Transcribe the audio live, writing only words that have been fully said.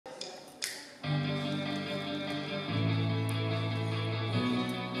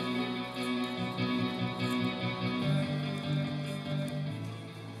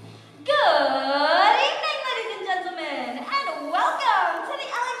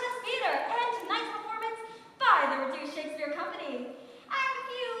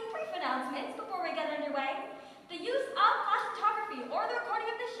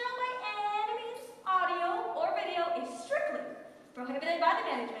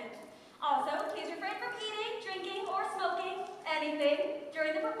Also, please refrain from eating, drinking, or smoking anything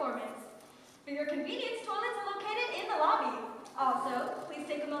during the performance. For your convenience, toilets are located in the lobby. Also, please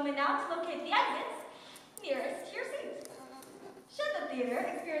take a moment now to locate the exits nearest to your seat. Should the theater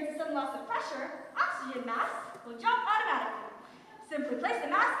experience some loss of pressure, oxygen masks will drop automatically. Simply place the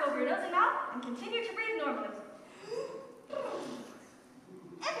mask over your nose and mouth and continue to breathe normally.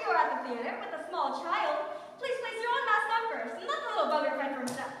 If you are at the theater with a small child, please place your own mask on first and let the little bugger fend for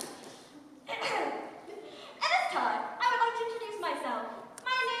himself. At this time, I would like to introduce myself.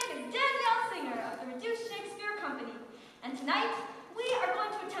 My name is Danielle Singer of the Reduced Shakespeare Company, and tonight we are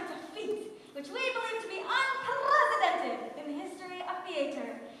going to attempt a feat which we believe to be unprecedented in the history of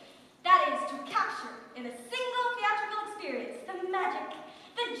theater. That is to capture in a single theatrical experience the magic,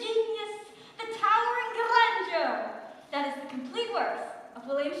 the genius, the towering grandeur that is the complete works of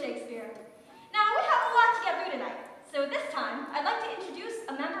William Shakespeare. Now, we have a lot to get through tonight, so this time I'd like to introduce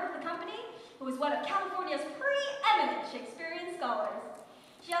a member of the company who is one of California's preeminent Shakespearean scholars.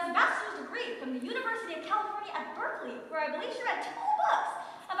 She has a bachelor's degree from the University of California at Berkeley, where I believe she read 2 books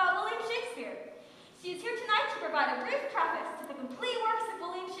about William Shakespeare. She is here tonight to provide a brief preface to the complete works of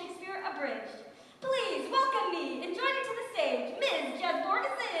William Shakespeare abridged. Please welcome me and joining to the stage, Ms. Jed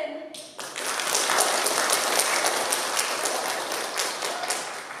Borgeson.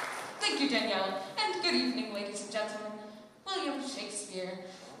 Thank you, Danielle, and good evening, ladies and gentlemen. William Shakespeare,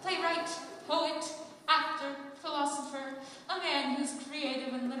 playwright, poet, actor, philosopher, a man whose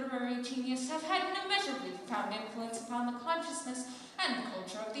creative and literary genius have had an immeasurably profound influence upon the consciousness and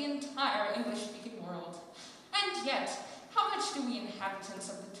culture of the entire English-speaking world. And yet, how much do we inhabitants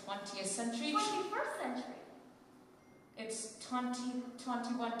of the 20th century... 21st century. It's 20,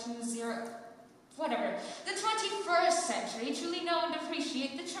 whatever. The 21st century truly know and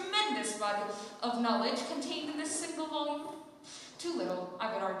appreciate the tremendous body of knowledge contained in this single volume? Too little,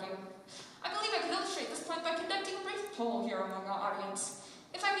 I would argue. I believe I could illustrate this point by conducting a brief poll here among our audience.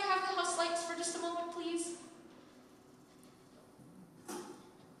 If I may have the house lights for just a moment, please.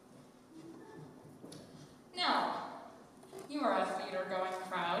 Now, you are a theater-going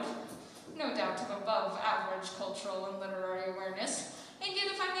crowd, no doubt of above average cultural and literary awareness. And yet,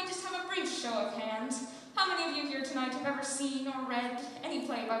 if I may just have a brief show of hands, how many of you here tonight have ever seen or read any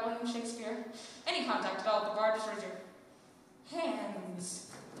play by William Shakespeare? Any contact at all with the bar? Just raise your hands.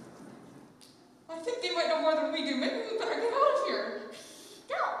 I think they might know more than we do. Maybe we better get out of here.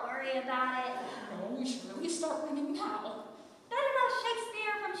 Don't worry about it. No, we should really start running now. Better know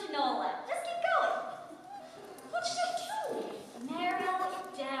Shakespeare from Shinola. Just keep going. What should I do? Narrow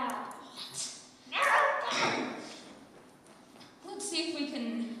it down. What? Narrow it down. Let's see if we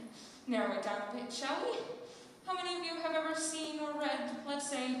can narrow it down a bit, shall we? How many of you have ever seen or read, let's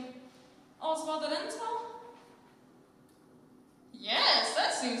say, All's Well That Ends Well? Yes,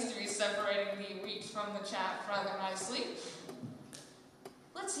 that seems to be separating the wheat from the chaff rather nicely.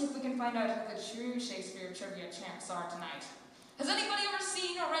 Let's see if we can find out who the true Shakespeare trivia champs are tonight. Has anybody ever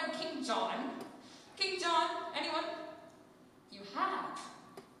seen or read King John? King John, anyone? You have?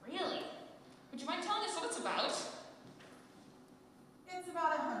 Really? Would you mind telling us what it's about? It's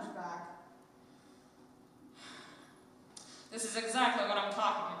about a hunchback. This is exactly what I'm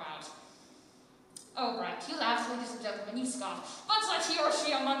talking about. Oh, right, you laugh, ladies and gentlemen, you scoff. But let he or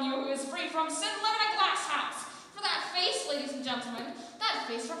she among you who is free from sin live in a glass house. For that face, ladies and gentlemen, that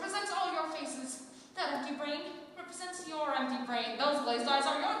face represents all your faces. That empty brain represents your empty brain. Those glazed eyes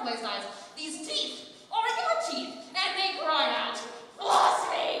are your glazed eyes. These teeth are your teeth, and they cry out,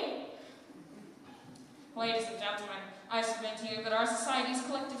 blasphemy! Ladies and gentlemen, I submit to you that our society's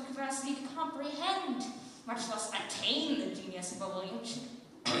collective capacity to comprehend, much less attain the genius of a William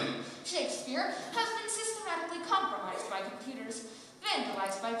Shakespeare has been systematically compromised by computers,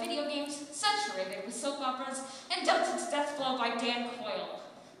 vandalized by video games, saturated with soap operas, and dealt its death blow by Dan Coyle.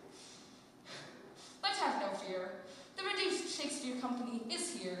 But have no fear. The Reduced Shakespeare Company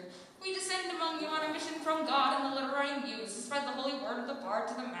is here. We descend among you on a mission from God and the literary muse to spread the holy word of the bard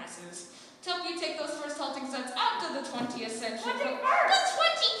to the masses. To help you take those first halting steps out to the 20th century. 21st! The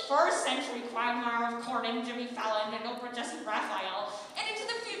 21st century quagmire of Cornyn, Jimmy Fallon, and Oprah Jesse Raphael, and into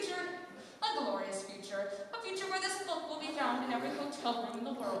the future, a glorious future, a future where this book will be found in every hotel room in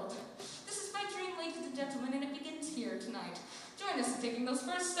the world. This is my dream, ladies and gentlemen, and it begins here tonight. Join us in taking those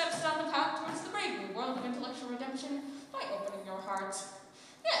first steps down the path towards the brave new world of intellectual redemption by opening your hearts.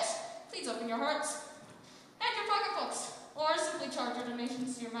 Yes, please open your hearts and your pocketbooks, or simply charge your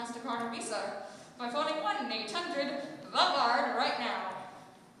donations to your MasterCard or Visa by phoning 1-800-THE-BARD right now.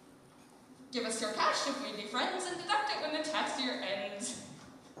 Give us your cash if we be friends and deduct it when the tax year ends.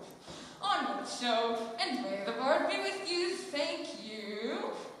 On with the show, and may the Bard be with you. Thank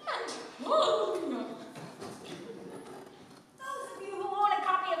you, and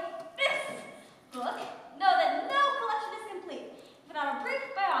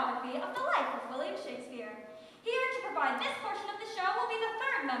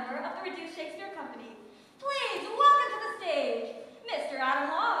third member of the Reduced Shakespeare Company. Please welcome to the stage, Mr. Adam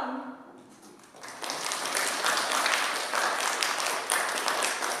Long.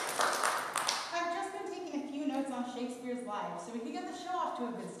 I've just been taking a few notes on Shakespeare's life so we can get the show off to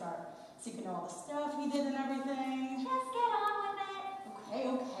a good start. So you can know all the stuff he did and everything. Just get on with it.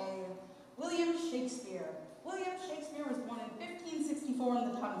 Okay. William Shakespeare. William Shakespeare was born in 1564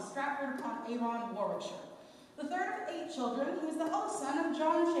 in the town of Stratford upon Avon, Warwickshire. The third of 8 children, he was the eldest son of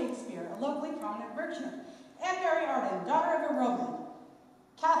John Shakespeare, a locally prominent merchant, and Mary Arden, daughter of a Roman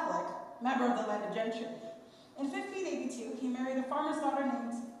Catholic member of the landed gentry. In 1582, he married a farmer's daughter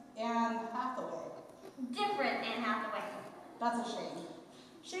named Anne Hathaway. Different Anne Hathaway. That's a shame.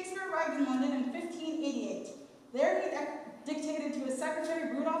 Shakespeare arrived in London in 1588. There he dictated to his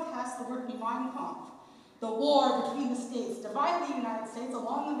secretary Rudolph Hess the work Mein Kampf. The war between the states divided the United States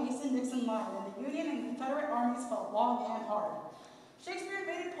along the Mason-Dixon line, and the Union and Confederate armies fought long and hard. Shakespeare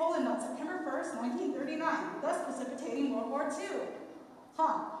invaded Poland on September 1st, 1939, thus precipitating World War II.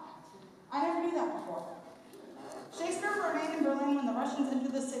 Huh. I never knew that before. Shakespeare remained in Berlin when the Russians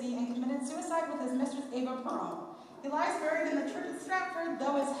entered the city and committed suicide with his mistress Eva Peron. He lies buried in the church at Stratford,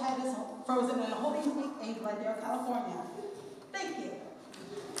 though his head is frozen in a holding tank in Glendale, California. Thank you.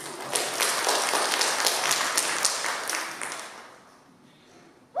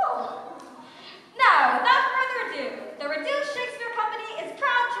 Now, without further ado, the Reduced Shakespeare Company is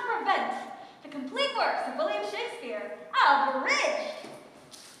proud to present the complete works of William Shakespeare, abridged.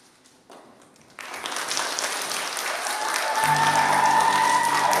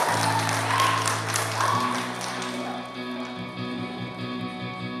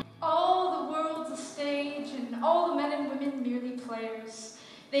 All the world's a stage, and all the men and women merely players.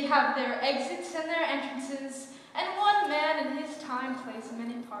 They have their exits and their entrances, and one man in his time plays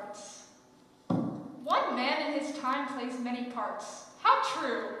many parts. One man in his time plays many parts. How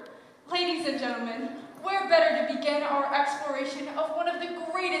true! Ladies and gentlemen, where better to begin our exploration of one of the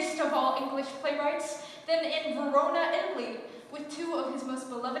greatest of all English playwrights than in Verona, Italy, with 2 of his most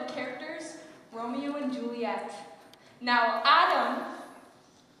beloved characters, Romeo and Juliet. Now, Adam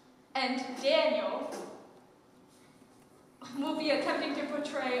and Daniel will be attempting to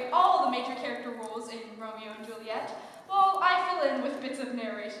portray all the major character roles in Romeo and Juliet, while I fill in with bits of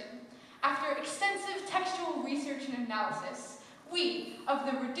narration. After extensive textual research and analysis, we, of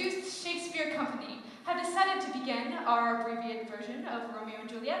the Reduced Shakespeare Company, have decided to begin our abbreviated version of Romeo and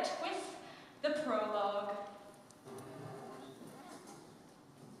Juliet with the prologue.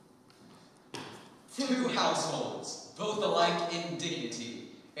 2 households, both alike in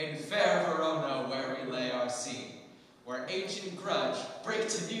dignity, in fair Verona where we lay our scene, where ancient grudge break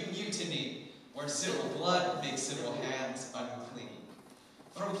to new mutiny, where civil blood makes civil hands unclean.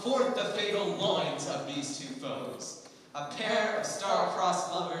 From forth the fatal loins of these 2 foes, a pair of star-crossed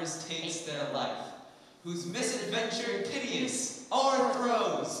lovers takes their life, whose misadventure piteous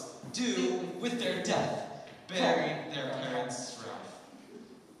o'erthrows do, with their death, bury their parents' strife.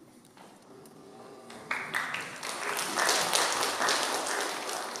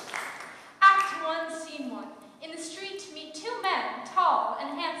 Act 1, Scene 1. In the street meet 2 men, tall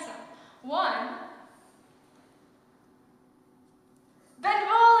and handsome. One,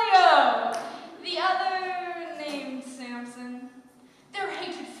 Benvolio! The other named Samson. Their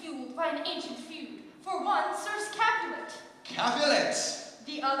hatred fueled by an ancient feud. For one serves Capulet. Capulet!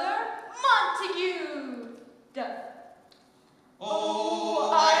 The other, Montague. Oh,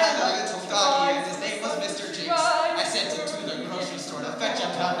 I had a little doggy and his name was Mr. Jinx. I sent him to the grocery store to fetch a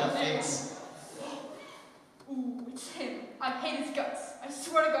pound of figs. Ooh, it's him. I hate his guts. I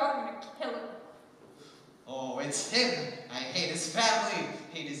swear to God, I'm gonna kill him. Oh, it's him. I hate his family,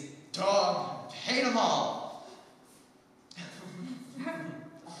 hate his dog, hate them all.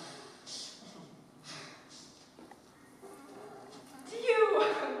 Do you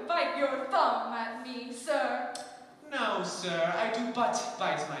bite your thumb at me, sir? No, sir, I do but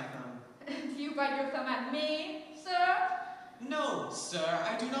bite my thumb. Do you bite your thumb at me, sir? No, sir,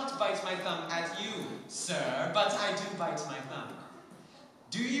 I do not bite my thumb at you, sir, but I do bite my thumb.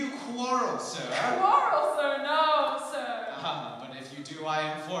 Do you quarrel, sir? Quarrel, sir? No, sir. Ah, but if you do, I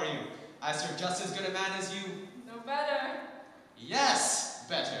am for you. As you're just as good a man as you. No better. Yes,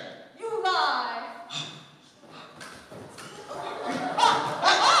 better. You lie.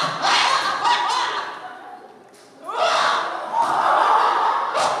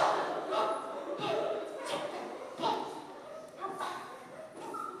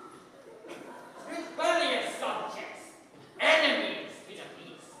 Rebellious subjects, enemies to the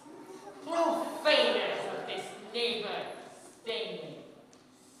peace, profaners of this neighbor-staining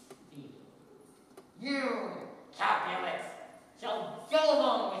steel. You, Capulets, shall go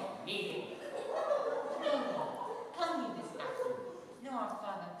on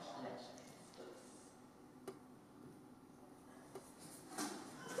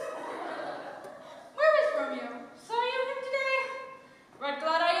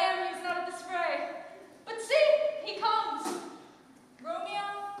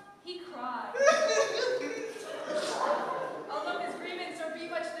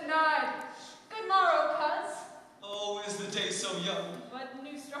but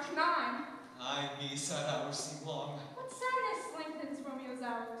new struck 9. Ay me, sad hours seem long. What sadness lengthens Romeo's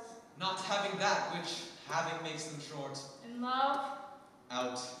hours? Not having that which having makes them short. In love,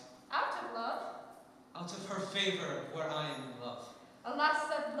 Out out of love. out of her favor where I am in love. Alas,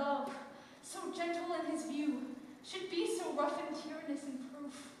 that love, so gentle in his view, should be so rough and tyrannous in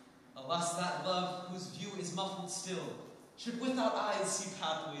proof. Alas, that love whose view is muffled still, should without eyes see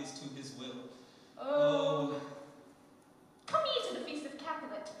pathways to his will. Oh. Come ye to the feast of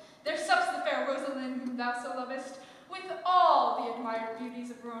Capulet. There sups the fair Rosalind whom thou so lovest, with all the admired beauties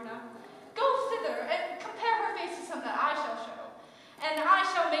of Rona. Go thither, and compare her face to some that I shall show, and I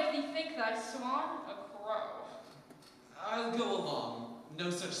shall make thee think thy swan a crow. I'll go along, no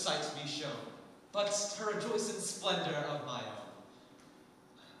such sight to be shown, but to rejoice in splendor of my own.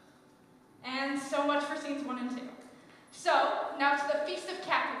 And so much for scenes 1 and 2. So, now to the feast of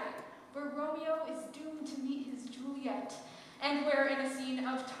Capulet, where Romeo is doomed to meet his Juliet, and where, in a scene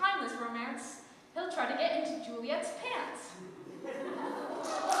of timeless romance, he'll try to get into Juliet's pants.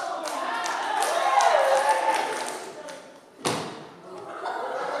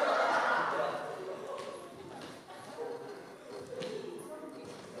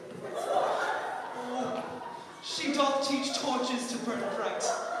 She doth teach torches to burn bright.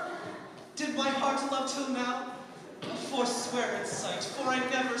 Did my heart love till now? Forswear its sight, for I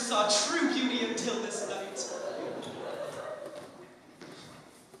never saw true beauty until this night.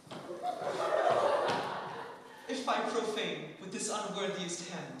 If I profane with this unworthiest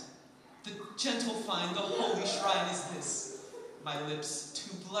hand, the gentle fine, the holy shrine is this. My lips,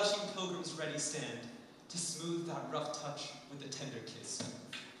 two blushing pilgrims ready stand, to smooth that rough touch with a tender kiss.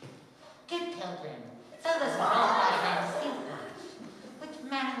 Good pilgrim, so does all thy hands do not, which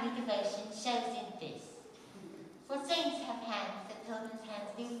manly devotion shows in this. For saints have hands that pilgrims' hands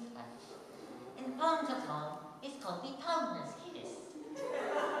do touch, and palms of law is called the palmer's kiss.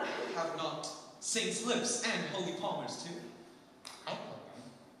 Have not saints' lips and holy palmers too? I told them,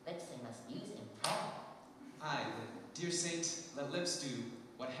 lips they must use in prayer. Aye, then, dear saint, let lips do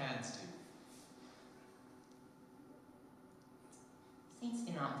what hands do. Saints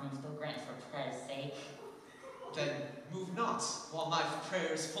do not move though grant for prayer's sake. Then move not, while my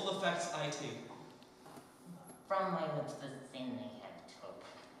prayers full effect I take. From my lips the sin they have took.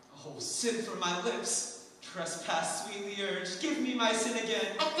 Oh, sin from my lips, trespass sweetly urged, give me my sin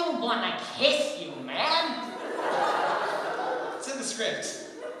again. I don't want to kiss you, man! It's in the script.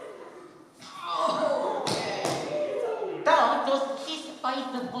 Thou dost kiss by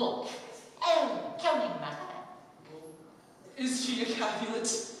the book. Oh, counting master. Is she a Capulet?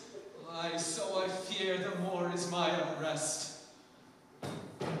 Aye, so I fear the more is my unrest.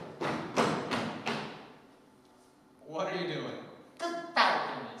 What are you doing? The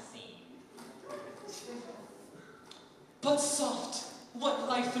balcony scene. But soft, what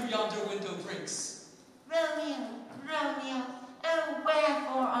light through yonder window breaks? Romeo, Romeo, oh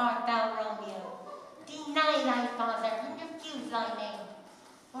wherefore art thou Romeo? Deny thy father and refuse thy name.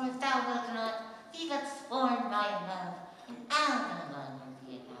 For if thou wilt not, he that scorn my love, and I'll no longer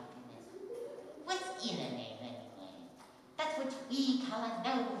be in happiness. What's in a name anyway? That which we call a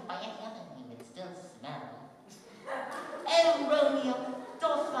nose by any other name would still smell. Oh Romeo,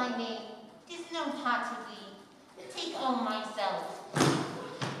 doff thy name, 'tis no part to thee. Take all myself.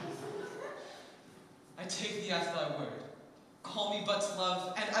 I take thee at thy word. Call me but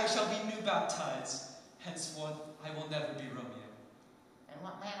love, and I shall be new baptized. Henceforth, I will never be Romeo. And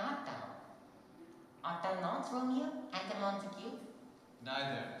what man art thou? Art thou not Romeo and a Montague?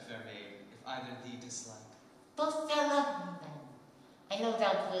 Neither, fair maid, if either thee dislike. Dost thou love me then? I know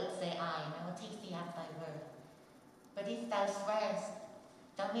thou wilt say aye, and I will take thee at thy word. But if thou swearest,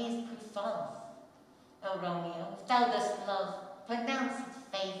 thou mayest prove false. O Romeo, if thou dost love, pronounce it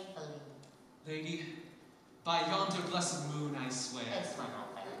faithfully. Lady, by yonder blessed moon I swear. I swear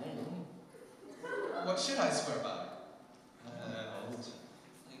not by the moon. What should I swear by?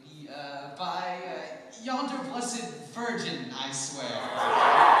 Lady, by yonder blessed Virgin I swear.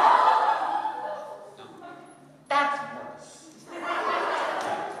 No. That's worse.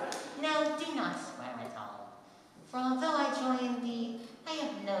 No, do not swear at all. For although I joy in thee, I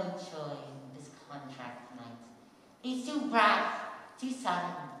have no joy in this contract tonight. It is too brash, too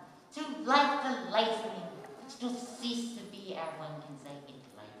sudden, too like the lightning, which doth cease to be ere one can say it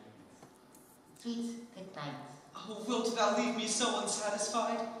lightens. Sweet good night. Oh, wilt thou leave me so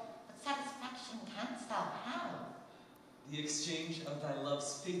unsatisfied? What satisfaction canst thou have? The exchange of thy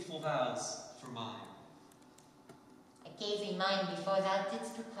love's faithful vows for mine. I gave thee mine before thou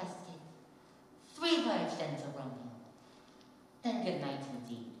didst request it. 3 words, gentle Romeo. Then good night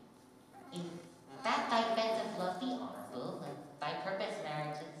indeed. If that thy beds of love be honorable, by purpose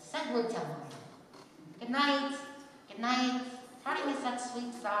marriages, said we're done. Good night, good night. Parting is such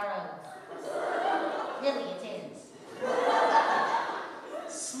sweet sorrow. Really it is.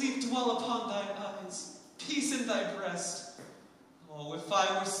 Sleep dwell upon thine eyes, peace in thy breast. Oh, if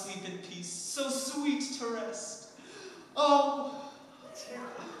I were sleep in peace, so sweet to rest. Oh,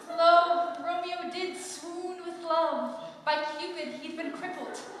 Lo, Romeo did swoon with love. By Cupid he'd been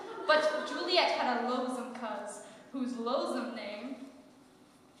crippled. But Juliet had a loathsome coz, whose loathsome name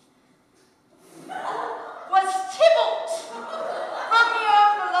was Tybalt. Romeo,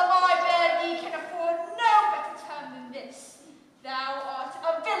 the love I bear thee can afford no better term than this. Thou art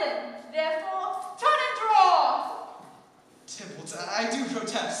a villain, therefore turn and draw. Tybalt, I do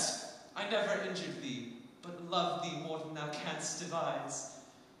protest. I never injured thee, but love thee more than thou canst devise.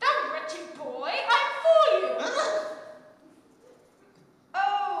 Thou wretched boy, I'm for you.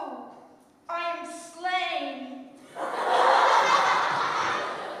 Oh, I am slain.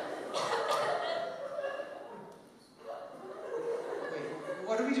 Wait,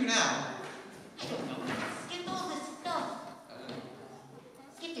 what do we do now? I don't know. Skip all this stuff.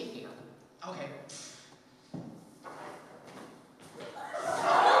 Skip it here. Okay.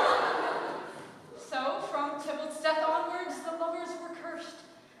 So, from Tybalt's death onwards, the lovers were cursed.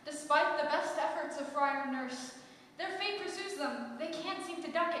 Despite the best efforts of friar and nurse, their fate pursues them. They can't seem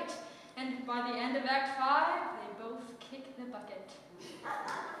to duck it. And by the end of Act 5, they both kick the bucket.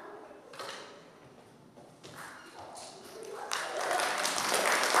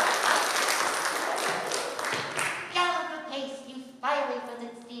 Gallop apace, you fiery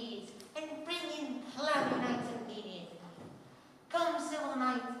footed steeds, and bring in cloudy nights immediately. Come, civil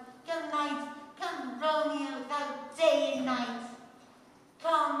knights, come Romeo without day and night.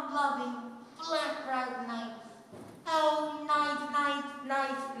 Come, loving, black-browed nights. Oh, night, night,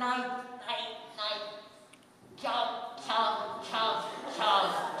 night, night, night, night. Chom, chom, chom, chom,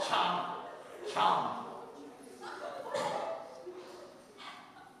 chom, chom.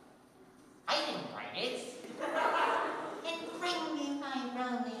 I didn't write it. And bring me my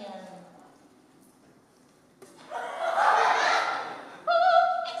Romeo. Oh,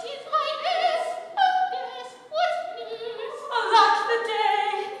 it is my nurse. Oh, nurse, what news? Alack the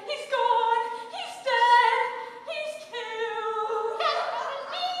day! He's gone! He's dead! He's killed! Can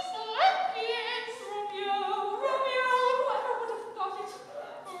be so obvious. Romeo! Romeo! Whoever would have thought it?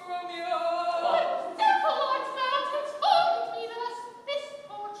 Romeo! What devil art thou that's born between us? This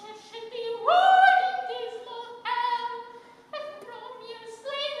torture should be roared in dismal hell. If Romeo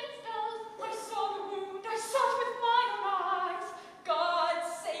slay himself, I saw the wound. I saw it with mine own eyes. God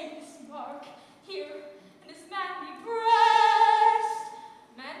save this mark here in his manly breast.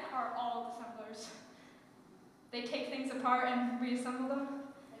 Men are all dissemblers. They take things apart and reassemble them.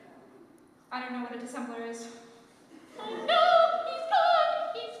 I don't know what a dissembler is. oh no, he's gone,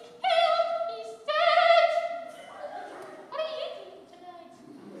 he's killed, he's dead. What are you doing tonight?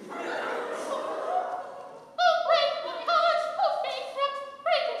 Oh, break my heart, oh, bankrupt,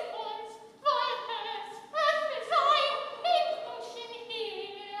 break it once, vile hands, earth resign, in motion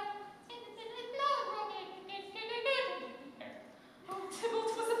here. Infinite blood running, Oh,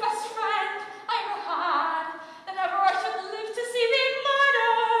 Tybalt was the best friend I ever had, and ever I should live to see thee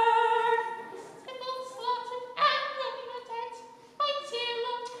murdered. Sybil slaughtered and Romeo dead. My dear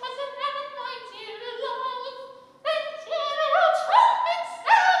loved cousin and my dear love. The general trumpet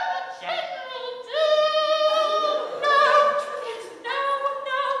sound, the general doom. No, Juliet, no,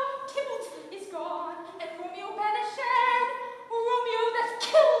 no. Tybalt is gone, and Romeo banished. Romeo that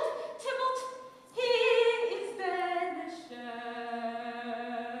killed Tybalt, he is banished.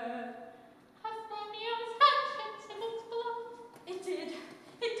 Hath Romeo's hand shed Sybil's blood? It did,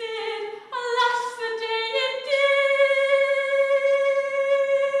 it did. Alas, the day it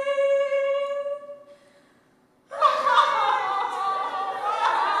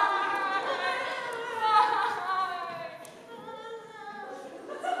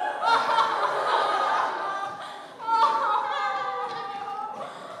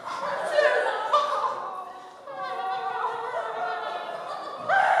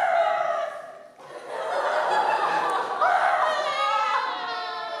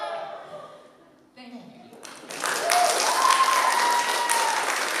Thank you.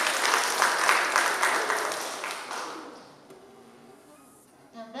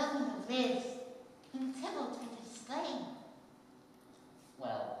 Now Romeo lives, whom Tybalt would have slain.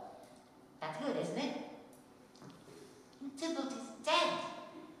 Well, that's good, isn't it? And Tybalt is dead,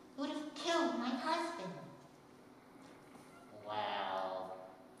 who would have killed my husband. Well,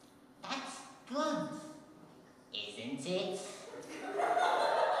 that's good, isn't it?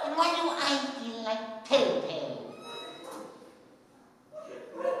 And why do I feel like Pill-Pill?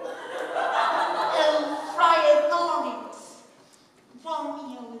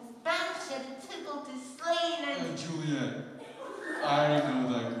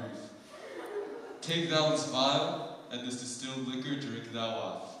 thou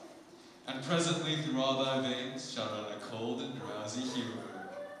art. And presently through all thy veins shall run a cold and drowsy humor.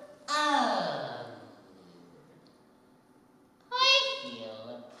 Oh, I feel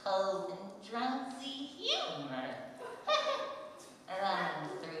a cold and drowsy humor running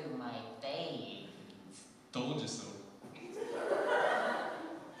through my veins. Told you so.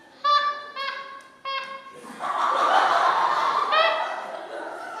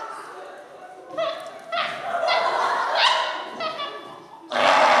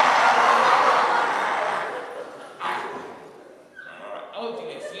 Oh,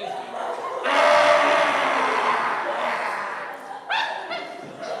 dear, excuse me.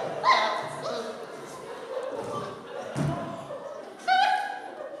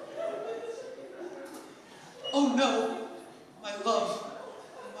 Oh no, my love,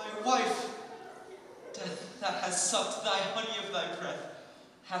 my wife. Death that has sucked thy honey of thy breath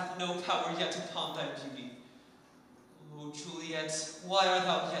hath no power yet upon thy beauty. Oh, Juliet, why art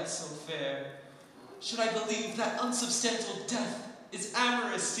thou yet so fair? Should I believe that unsubstantial death is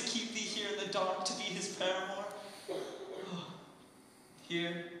amorous to keep thee here in the dark to be his paramour? Oh,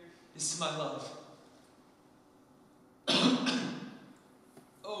 here is to my love.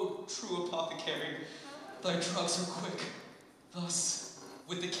 Oh, true apothecary, thy drugs are quick. Thus,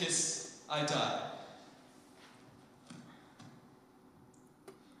 with the kiss, I die.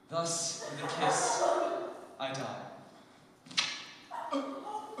 Thus, with a kiss, I die. Good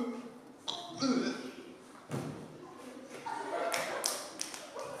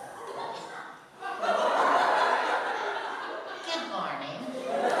morning.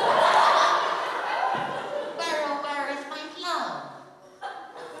 Where is my love?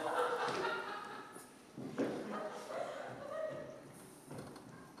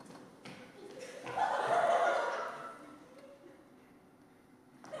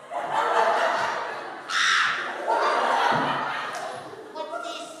 What's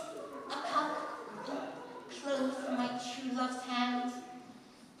this? A cup? Close in my true love's hand?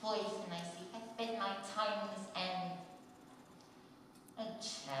 Poison, I see, has been my timeless end. A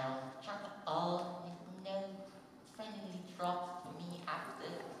child, drop it all with no friendly drop for me after.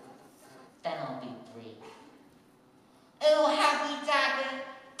 Then I'll be free. Oh, happy dagger,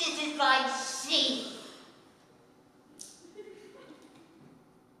 this is thy sheath.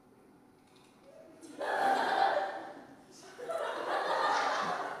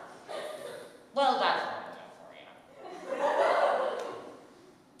 Well, that's what I'll do for you.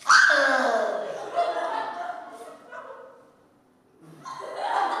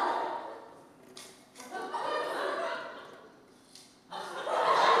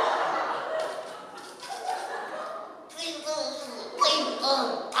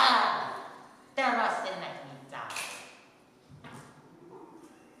 Oh. There must have let me die.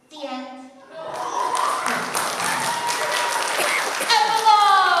 The end.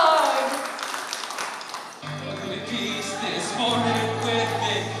 Epilogue! Welcome in peace this morning with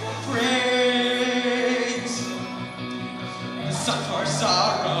thick praise. The sun for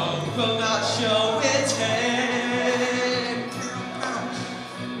sorrow will not show its head.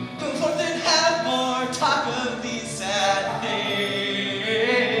 Go forth and have more talk of these sad things.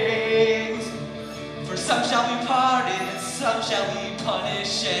 For some shall be pardoned, some shall be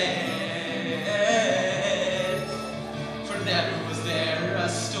punished. For never was there a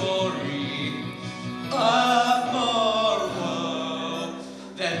story of more woe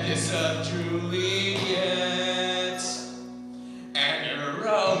than this of Juliet and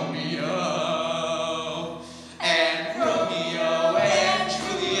Romeo. And Romeo and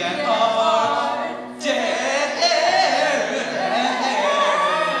Juliet are dead.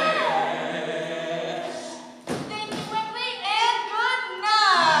 Thank you, Whitley, and good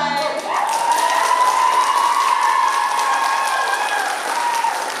night.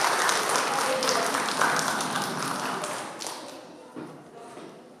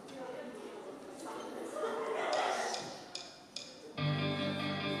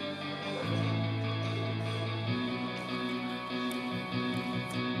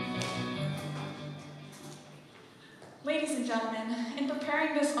 Ladies and gentlemen, in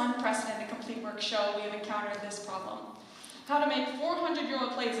preparing this unprecedented complete work show, we have encountered this problem: how to make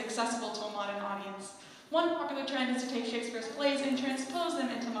 400-year-old plays accessible to a modern audience. One popular trend is to take Shakespeare's plays and transpose them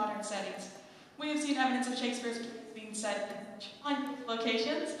into modern settings. We have seen evidence of Shakespeare's plays being set in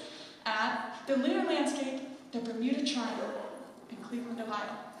locations at the lunar landscape, the Bermuda Triangle, and Cleveland,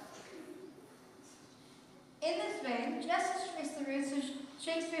 Ohio. In this vein, just to trace the roots of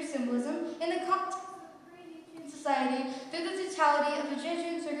Shakespeare's symbolism in the context of Grecian society through the totality of a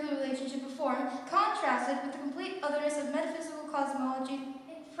Jesuit circular relationship of form, contrasted with the complete otherness of metaphysical cosmology,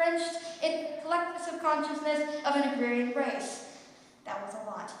 entrenched in the collective subconsciousness of an agrarian race. That was a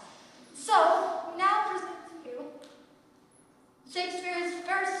lot. So, we now present to you Shakespeare's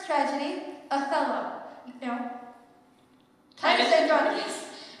first tragedy, Othello. No, Titus Andronicus,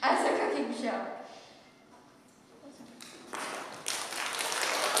 as a cooking show.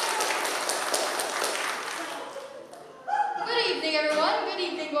 Good evening, everyone. Good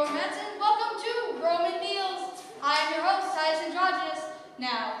evening, gourmets, and welcome to Roman Meals. I am your host, Titus Andronicus.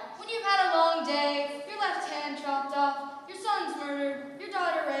 Now, when you've had a long day, your left hand chopped off, your son's murdered, your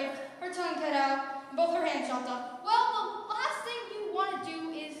daughter raped, her tongue cut out, and both her hands chopped off, well, the last thing you want to do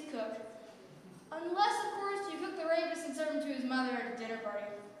is cook. Unless, of course, you cook the rapist and serve him to his mother at a dinner party.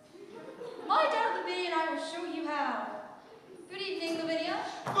 Lie down at the bee and I will show you how. Good evening, Lavinia.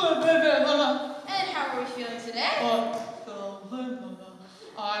 And how are we feeling today?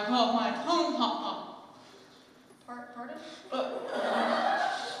 I got my tongue hot. Pardon?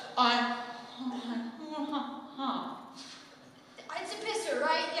 It's a pisser,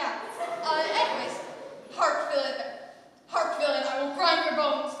 right? Yeah. Anyways, hark fillet, I will grind your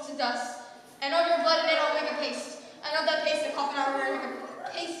bones to dust. And of your blood in it I'll make a paste. And of that paste a coffin I will make a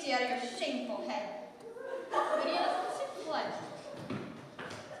pasty out of your shameful head. Lydia, let's see blood.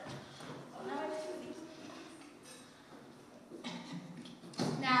 Now I have two of these.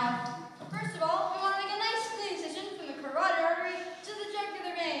 Now, first of all, we want to make a nice clean incision from the carotid artery to the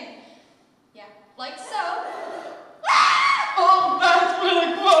jugular vein. Yeah, like so. Oh, that's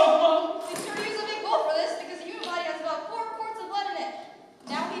really gross, Mom. Be sure to use a big bowl for this because the human body has about 4 quarts of blood in it.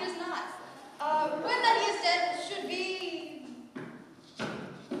 Now he does not. When that he is dead, it should be...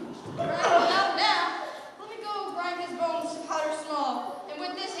 Right now, let me go grind his bones to powder small. And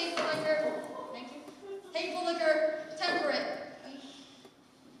with this hateful liquor, thank you, hateful liquor, temper it.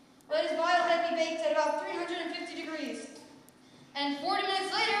 Let his vile head be baked at about 350 degrees. And 40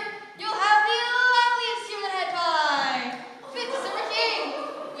 minutes later, you'll have the loveliest human head pie, fit to serve a king,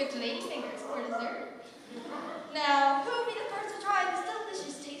 with lady fingers for dessert. Now, who will be the first to try this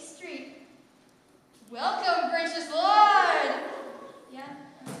delicious taste treat? Welcome, gracious Lord! Yeah?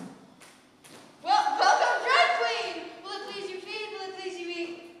 Well, welcome, drag queen! Will it please you feed? Will it please you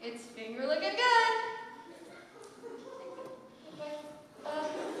eat? It's finger looking good!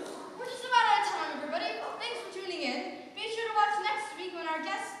 We're just about out of time, everybody. Thanks for tuning in. Be sure to watch next week when our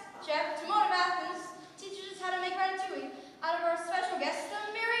guest chef, Timon of Athens, teaches us how to make ratatouille out of our special guests, the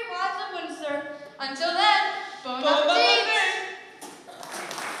Merry Wives of Windsor. Until then, bon appetit!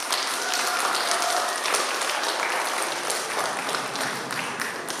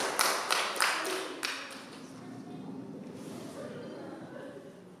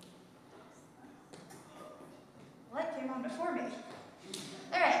 Light came on before me.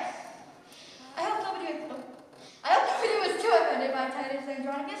 Alright. I hope nobody was too offended by Titus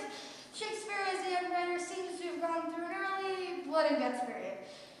Andronicus. Shakespeare, as the young writer, seems to have gone through an early blood and guts period.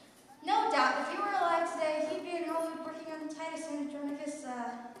 No doubt, if he were alive today, he'd be in Hollywood working on Titus Andronicus,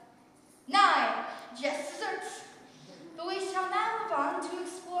 9 just desserts. But we shall now move on to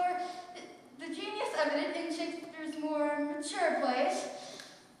explore the genius evident in Shakespeare's more mature plays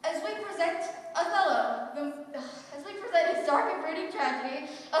as we present his dark and brooding tragedy,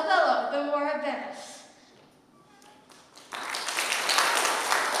 Othello, the War of Venice.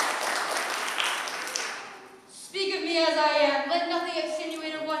 Speak of me as I am. Let nothing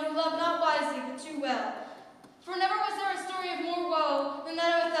extenuate one who loved not wisely but too well. For never was there a story of more woe than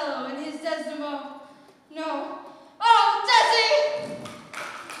that of Othello and his Desdemona. No. Oh, Desi!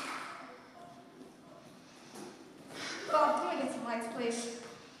 Bob, can we get some lights, please?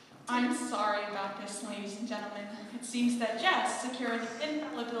 I'm sorry about this, ladies and gentlemen. It seems that Jess, securing the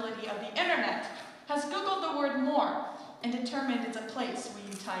infallibility of the internet, has Googled the word more and determined it's a place where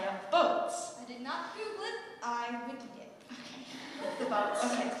you tie up boats. I did not Google it, I wikid it. Okay. The boats.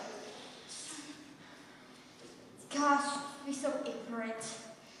 Okay. Gosh, be so ignorant.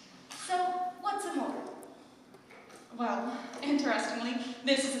 So, what's a more? Well, interestingly,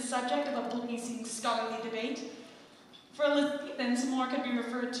 this is the subject of a blazing scholarly debate. For Elizabethans, more could be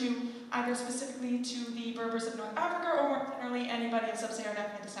referred to either specifically to the Berbers of North Africa or more generally anybody of sub-Saharan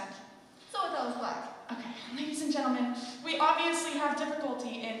African descent. So Othello's black. Okay, ladies and gentlemen, we obviously have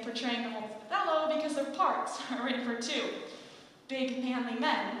difficulty in portraying the whole Othello because their parts are written for 2 big, manly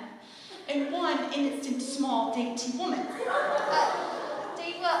men and 1 innocent, small, dainty woman. Like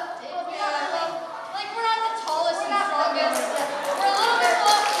we're not the tallest and strongest. We're a little bit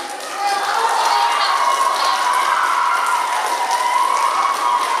low.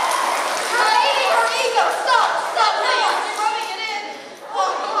 You're eating her ego. Stop, please. You're rubbing it in.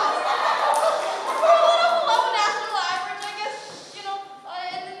 Oh God. We're a little below national average, I guess.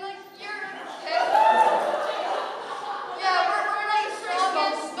 And then like you're okay. Yeah, we're nice.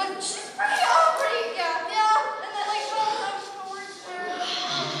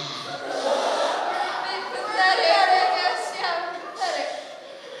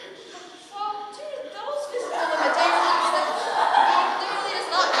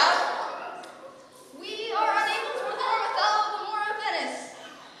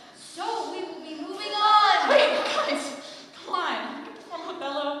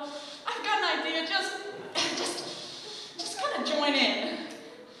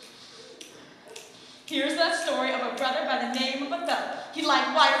 Here's that story of a brother by the name of Othello. He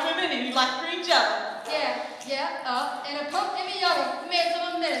liked white women and he liked green jello. And a Pope named Iago who made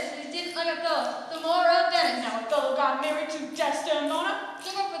some menace, and he didn't like Othello, the more of Venice. Now Othello got married to Desdemona.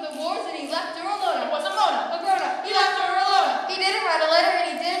 Took her for the wars and he left her alone. It was a Mona. A grown-up. He left her alone. He didn't write a letter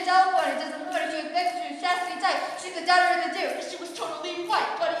and he didn't telephone. He just reported she was fixed, she was chastity tight. She's the daughter of the Duke. She was totally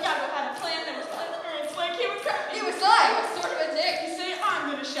white, but Iago had a plan that was unearthed like he would crack. He was lying. He was sort of a dick. You say,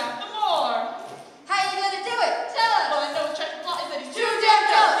 I'm gonna shaft them more. How are you gonna do it? Tell us. Well, I know Treasure Plot is that he's Too damn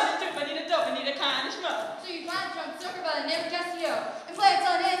jealous. I need a dupe, I need a dope, I need a kind of schmuck. So you find a drunk sucker by the name of Cassio and play it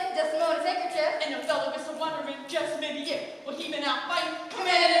on in Desdemona's handkerchief. And Othello gets to wondering just maybe it. Well, he been out fighting,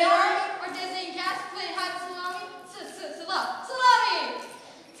 Commanding commanding an an army, army. or Disney cast playing hide salami. Salami!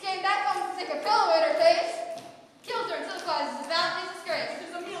 Came back home sick of pillow in her face. Killed her until the cause is about his disgrace.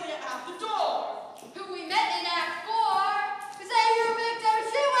 There's Amelia out the door. Who we met in Act 4. Who say you're a victim,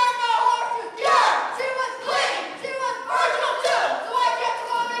 she went no horse with pure. She was clean, she was virginal too. So I kept to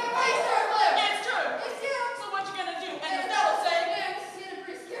go and make a face to her blue. It's true. It's you. So what you gonna do? And Othello say, Yeah, this is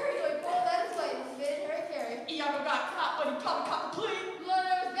pretty scary, so he pulled out his blade and he made it Harry Carey. Iago got caught, but he probably caught the plea.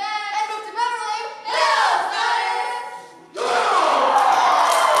 Mother was bad and moved to Beverly Hills, guys.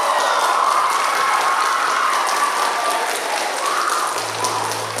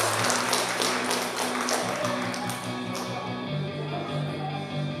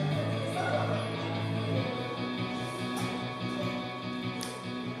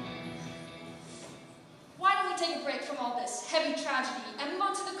 Why don't we take a break from all this heavy tragedy and move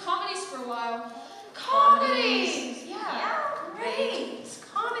on to the comedies for a while? Comedies! Yeah, great.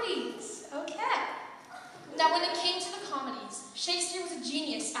 Comedies. Okay. Now, when it came to the comedies, Shakespeare was a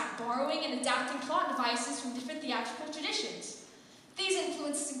genius at borrowing and adapting plot devices from different theatrical traditions. These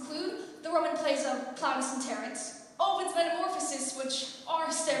influences include the Roman plays of Plautus and Terence, Ovid's Metamorphoses, which are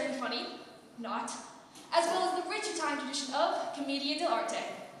hysterically funny, not, as well as the rich Italian tradition of Commedia dell'arte.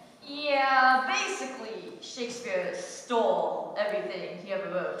 Yeah, basically, Shakespeare stole everything he ever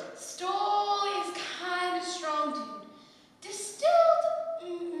wrote. Stole is kind of strong, dude. Distilled,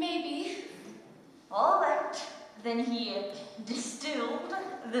 maybe. All right, then he distilled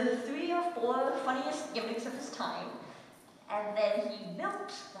the 3 or 4 funniest gimmicks of his time, and then he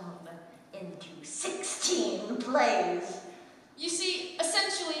built them into 16 plays. You see,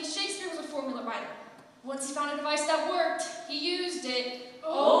 essentially, Shakespeare was a formula writer. Once he found a device that worked, he used it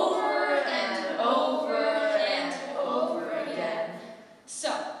over and over and over again.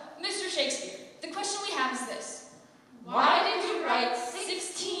 So, Mr. Shakespeare, the question we have is this. Why did you write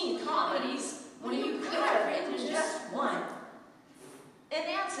 16 comedies when you could have written just one? In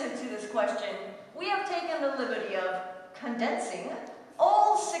answer to this question, we have taken the liberty of condensing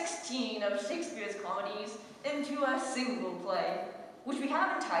all 16 of Shakespeare's comedies into a single play, which we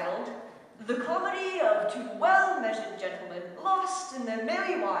have entitled The Comedy of 2 Well-Measured Gentlemen Lost in the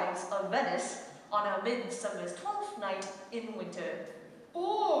Merry Wives of Venice on a Midsummer's 12th Night in Winter.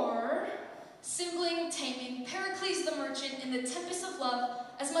 Or Singling, Taming, Pericles the Merchant in the Tempest of Love,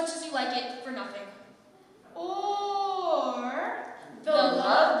 as much as you like it, for nothing. Or The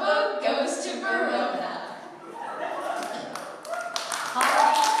Love Boat Goes to Verona.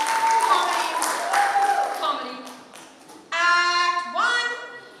 Comedy. Act 1.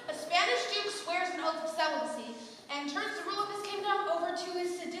 A Spanish duke swears an oath of celibacy and turns the rule of his kingdom over to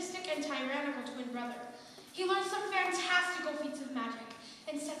his sadistic and tyrannical twin brother. He learns some fantastical feats of magic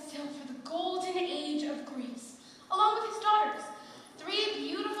and sets sail for the golden age of Greece, along with his daughters, 3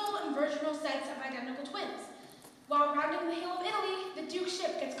 beautiful and virginal sets of identical twins. While rounding the hill of Italy, the duke's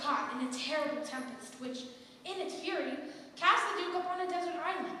ship gets caught in a terrible tempest, which, in its fury, casts the duke up on a desert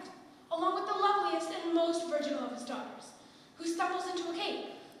island, along with the loveliest and most virginal of his daughters, who stumbles into a cave,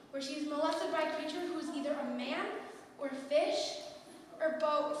 where she is molested by a creature who is either a man, or a fish, or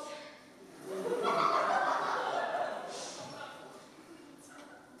both.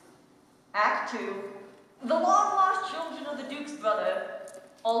 Act 2. The long-lost children of the Duke's brother,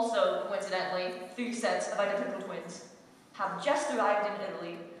 also, coincidentally, 3 sets of identical twins, have just arrived in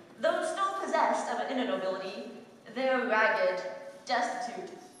Italy. Though still possessed of an inner nobility, they are ragged,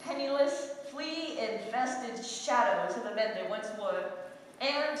 destitute, penniless, flea-infested shadows of the men they once were,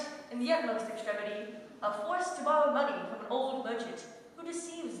 and, in the utmost extremity, are forced to borrow money from an old merchant who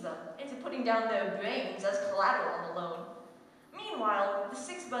deceives them into putting down their brains as collateral on the loan. Meanwhile, the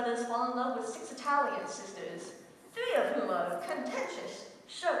 6 brothers fall in love with 6 Italian sisters, 3 of whom are contentious,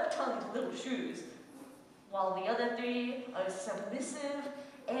 sharp-tongued little shrews, while the other 3 are submissive,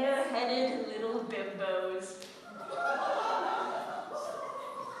 air-headed little bimbos.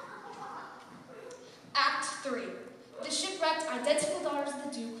 Act 3. The shipwrecked, identical daughters of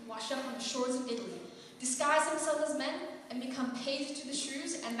the Duke wash up on the shores of Italy, disguise themselves as men, and become pages to the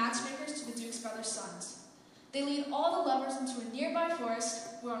shrews and matchmakers to the Duke's brothers' sons. They lead all the lovers into a nearby forest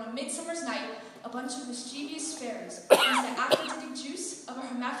where on a midsummer's night, a bunch of mischievous fairies use the aphrodisiac juice of a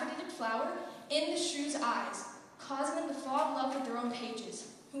hermaphroditic flower in the shrews' eyes, causing them to fall in love with their own pages,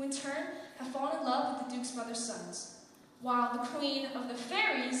 who in turn have fallen in love with the Duke's brothers' sons, while the queen of the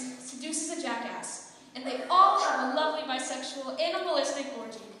fairies seduces a jackass, and they all have a lovely bisexual animalistic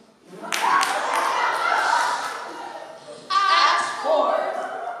orgy. Act 4.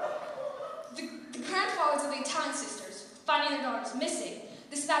 The grandfathers of the Italian sisters, finding their daughters missing,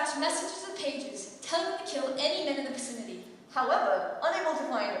 dispatch messages to the pages, telling them to kill any men in the vicinity. However, unable to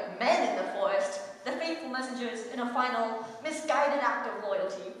find men in the forest, the faithful messengers, in a final, misguided act of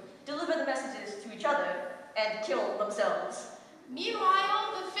loyalty, deliver the messages to each other and kill themselves.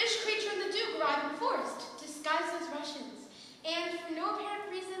 Meanwhile, the fish creature and the Duke arrive in the forest, disguised as Russians, and for no apparent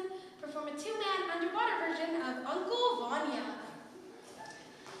reason, perform a two-man underwater version of Uncle Vanya.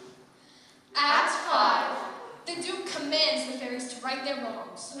 Act 5. The Duke commands the fairies to right their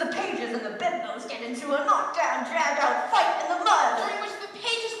wrongs. The pages and the bimbos get into a knockdown, drag-out fight in the mud, During which the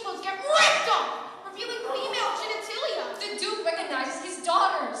pages' clothes get ripped off, revealing female genitalia. The Duke recognizes his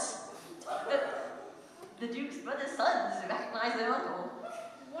daughters. The Duke's brother's sons recognize their uncle.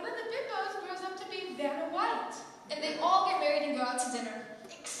 One of the bimbos grows up to be Vanna White. And they all get married and go out to dinner.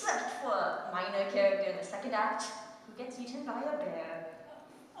 Except for a minor character in the second act, who gets eaten by a bear.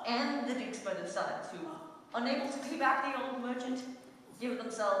 And the Duke's brother's sons, who, unable to pay back the old merchant, give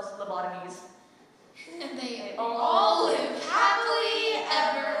themselves lobotomies. And they all live happily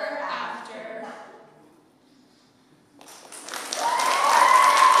ever after.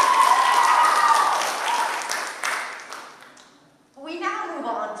 We now move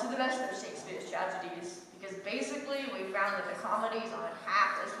on to the rest of Shakespeare's tragedies, because basically we found that the comedies aren't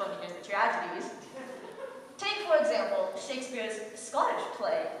half as funny as the tragedies. Take, for example, Shakespeare's Scottish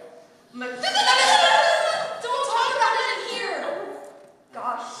play. Don't talk about it in here!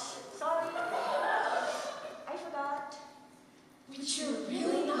 Gosh, sorry. I forgot. Which you're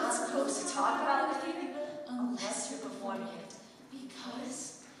really not supposed to talk about in the theater unless you're performing it,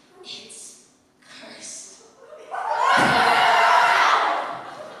 because it's cursed.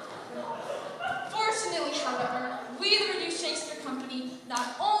 Fortunately, however, we the Reduced Shakespeare Company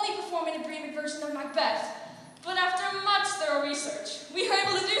not only perform an abbreviated version of Macbeth, but after much thorough research, we are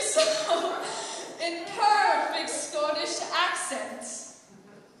able to do so in perfect Scottish accents.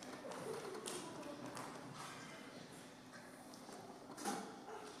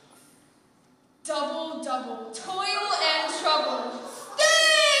 Double, double, toil and trouble.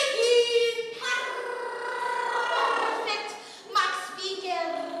 Stay perfect, Mac Speaker.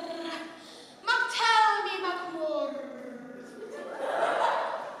 Mac tell me, Mac more.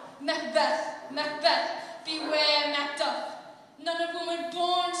 Macbeth, Macbeth, beware Macduff. None of woman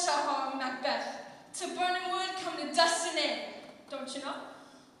born shall harm Macbeth. To burning wood come to dust and in. Don't you know?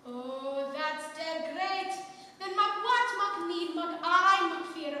 Oh, that's dead great. Then Mac what, Mac need, Mac I, Mac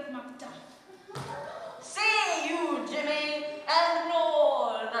fear of Macduff. Say you, Jimmy, and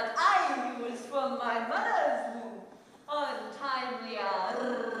know that I use from my mother's womb untimely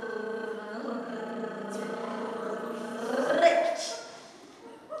richt.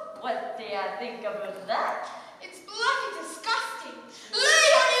 What do you think about that? It's bloody disgusting. Lay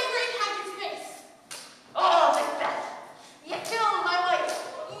on your great hag's face. Oh, Macbeth, you killed my wife.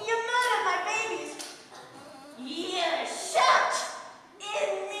 You murdered my babies. You shot in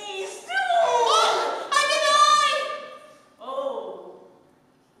me stew. Oh, I deny. Oh,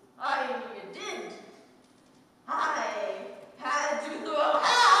 I did. I had to throw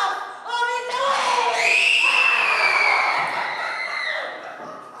half of it away.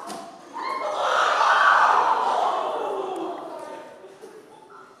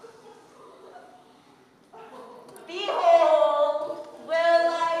 Behold, where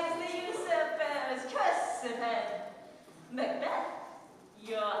lies the usurper's cursed head. Macbeth,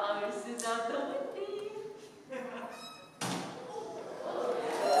 your house is of the windy.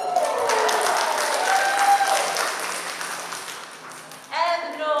 And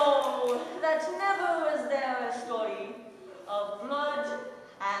know that never was there a story of blood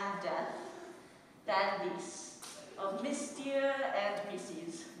and death than this of Mr. and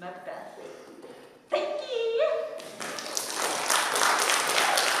Mrs. Macbeth. Thank you.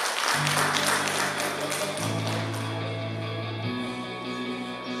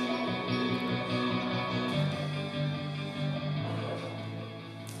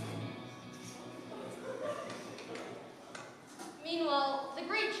 Meanwhile, the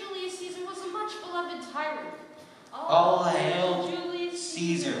great Julius Caesar was a much beloved tyrant. All hail Julius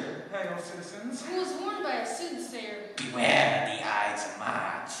Caesar. Caesar. Hail, citizens. Who was warned by a soothsayer. Beware the Ides of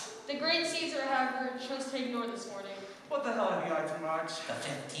March. The great Caesar, however, chose to ignore this warning. What the hell are the Ides of March? The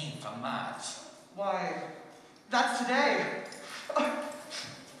 15th of March. Why, that's today.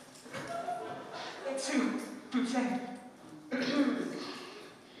 To Boutin.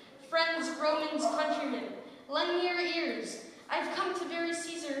 Friends, Romans, countrymen, lend me your ears. I've come to bury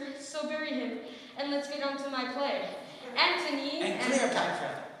Caesar, so bury him, and let's get on to my play. Antony And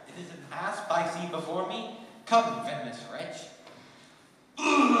Cleopatra, it isn't passed by sea before me. Come, venomous wretch.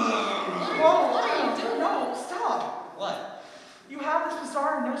 What are you doing? No, stop. What? You have this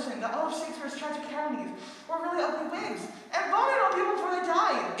bizarre notion that all of Shakespeare's tragic comedies were really ugly wigs and vomited on people before they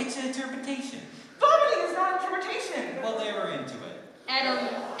died. It's an interpretation. Vomiting is not interpretation. Well, they were into it. Adam,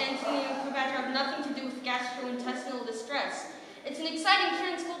 Antony, and Cleopatra have nothing to do with gastrointestinal distress. It's an exciting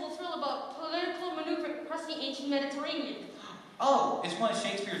trans-global thrill about political maneuvering across the ancient Mediterranean. Oh, it's one of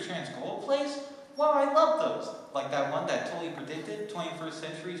Shakespeare's Transgold plays? Wow, I love those. Like that one that totally predicted 21st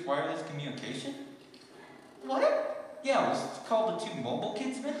century's wireless communication? What? Yeah, it was called The Two Mobile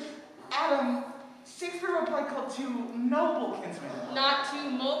Kinsmen. Adam, Shakespeare wrote a play called Two Noble Kinsmen. Not two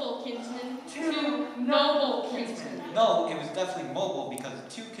mobile kinsmen, Two noble kinsmen. No, it was definitely mobile because the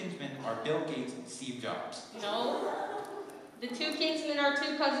two kinsmen are Bill Gates and Steve Jobs. No. The two kinsmen are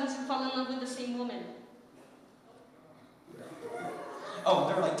two cousins who fall in love with the same woman. Oh,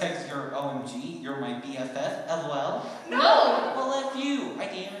 they're like text your OMG, you're my BFF, LOL. No! Well, F you. I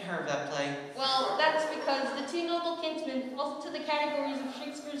didn't even heard of that play. Well, that's because the two noble kinsmen fall into the categories of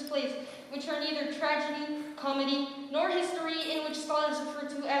Shakespeare's plays, which are neither tragedy, comedy, nor history, in which scholars refer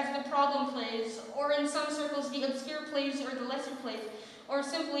to as the problem plays, or in some circles the obscure plays or the lesser plays, or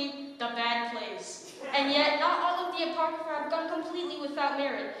simply the bad plays. And yet, not all of the Apocrypha have gone completely without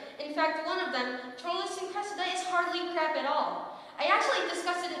merit. In fact, one of them, Troilus and Cressida, is hardly crap at all. I actually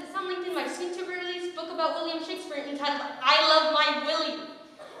discussed it in some length in my soon-to-be-released book about William Shakespeare entitled I Love My Willie,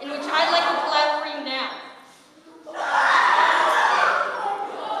 in which I'd like to pull out for you now.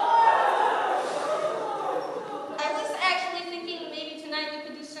 I was actually thinking maybe tonight we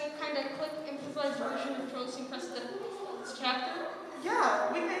could do some kind of quick improvised version of Troilus and Cressida's chapter.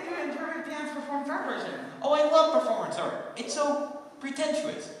 Yeah, we could do an interpretive dance performance art version. Oh, I love performance art. It's so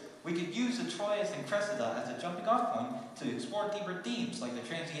pretentious. We could use the Troilus and Cressida as a jumping off point to explore deeper themes like the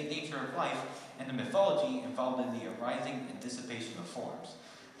transient nature of life and the mythology involved in the arising and dissipation of forms.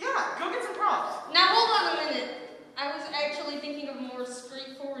 Yeah, go get some props. Now hold on a minute. I was actually thinking of a more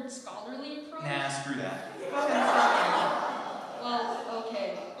straightforward scholarly approach. Nah, screw that. Go ahead. Well, okay.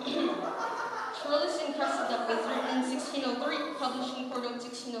 Troilus and Cressida was written in 1603, published in Quarto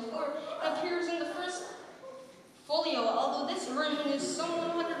 1604, and appears in the first folio, although this version is some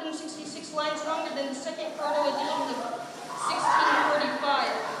 166 lines longer than the second Quarto edition of 1645,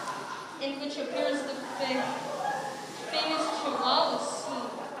 in which appears the famous Chihuahua scene.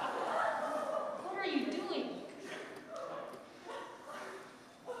 What are you doing?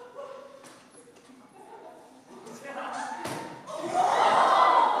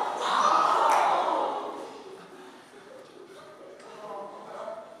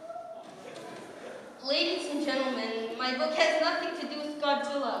 Ladies and gentlemen, my book has nothing to do with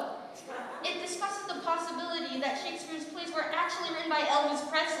Godzilla. It discusses the possibility that Shakespeare's plays were actually written by Elvis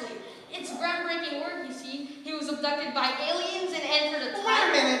Presley. It's groundbreaking work, you see. He was abducted by aliens and entered a time... Wait a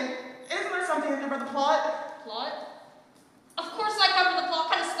minute. Isn't there something to cover the plot? Plot? Of course I cover the plot.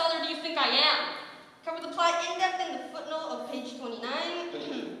 What kind of scholar do you think I am? Cover the plot in depth in the footnote of page 29.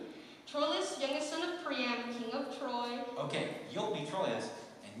 Troilus, youngest son of Priam, king of Troy. Okay, you'll be Troilus,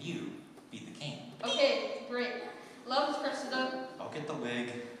 and you be the king. Okay, great. Loves Cressida, I'll get the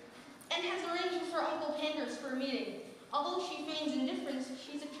wig. and has arranged with her uncle Pandarus for a meeting. Although she feigns indifference,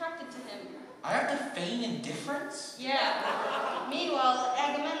 she's attracted to him. I have to feign indifference? Yeah. Meanwhile,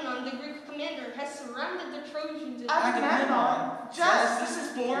 Agamemnon, the Greek commander, has surrounded the Trojans. Agamemnon? Jess, this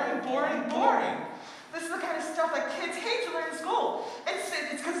is boring. This is the kind of stuff that kids hate to learn in school. It's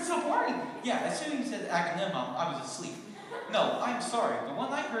because it's so boring. Yeah, as soon as you said Agamemnon, I was asleep. No, I'm sorry, but when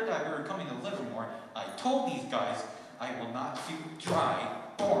I heard that we were coming to Livermore, I told these guys I will not do dry,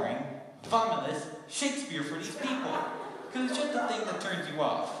 boring, vomitless Shakespeare for these people. Because it's just the thing that turns you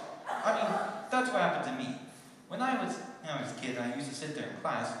off. I mean, that's what happened to me. When I was a kid, I used to sit there in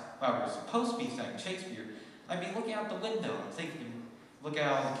class while we were supposed to be studying Shakespeare. I'd be looking out the window and thinking, look at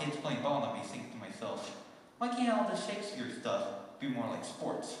all the kids playing ball, and I'd be thinking to myself, why can't all this Shakespeare stuff be more like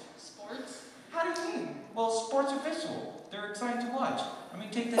sports? Sports? How do you mean? Well, sports are visual. They're exciting to watch. I mean,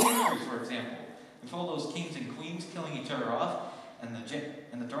 take the history, for example. With all those kings and queens killing each other off, and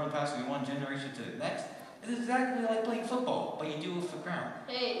the throne passing from one generation to the next, It's exactly like playing football, but you do it for crown.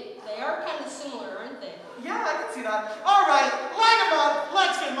 Hey, they are kind of similar, aren't they? Yeah, I can see that. All right, line them up.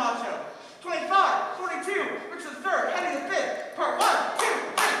 Let's get macho. 25, 42, Richard III, Henry V, part 1, 2,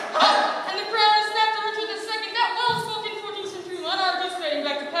 3, And the crown is snapped to Richard II, that well-spoken 14th century monarch is fading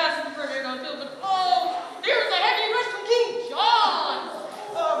back to pass in the further on field, but oh, here's a heavy rush from King John!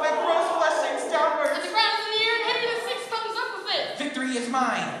 my gross flesh sinks downwards. And the crown is in the air, and Henry VI comes up with it! Victory is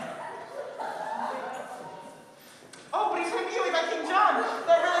mine! Oh, but he's reviewing by King John,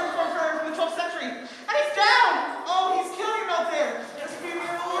 that really from the 12th century. And he's down! Oh, he's killing him out there. Just be me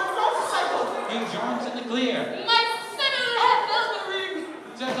the Lord's motorcycle. King John's in the clear. My 7.5 velvet ring!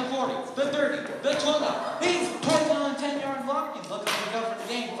 He's at the 40, the 30, the 20. He's putting on a 10-yard block. He's looking to go for the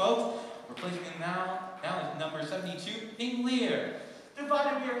game, folks. Replacing him now is number 72, King Lear.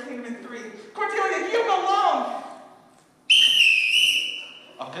 Divided we are kingdom in 3. Cordelia, you go long!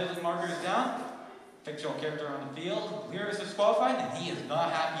 A pivot marker is down. Fictional character on the field. Lear is disqualified, and he is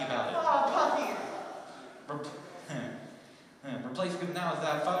not happy about it. Oh, puppy. Replacing him now is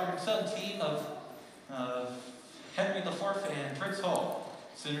that father and son team of Henry IV and Prince Hall.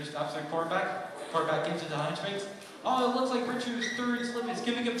 Center stops their quarterback. Quarterback gives it to Heinz. Oh, it looks like Richard's third slip is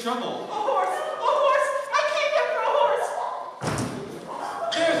giving him trouble. A horse! A horse! I came here for a horse!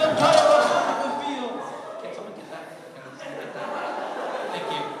 There's a puddle of the field. Can someone get that? Thank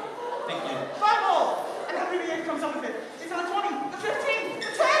you. Thank you. 5 hole! And Henry VIII comes up with it. He's on the 20, the 15,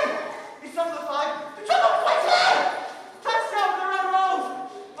 the 10! He's on the 5, the 12, my 10! Touchdown for the Red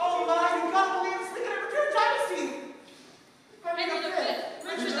Rose! Oh my, you gotta believe it's the Imperial Dynasty! Henry V,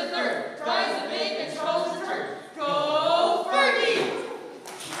 Richard III, rise and make and controls the turf. Go Fergie!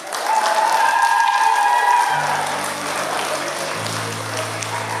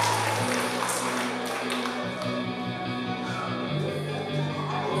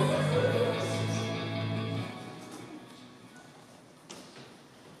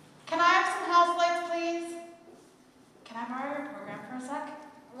 Can I have some house lights, please? Can I borrow your program for a sec?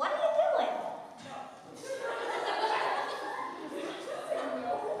 What are you doing?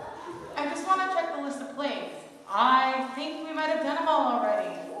 I just want to check the list of plays. I think we might have done them all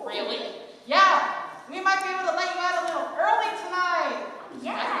already. Really? Yeah, we might be able to let you out a little early tonight.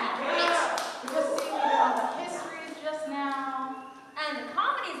 Yeah. Because seeing we did all the histories just now. And the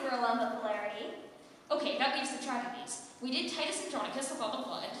comedies were a lump of hilarity. Okay, that leaves the tragedies. We did Titus Andronicus with all the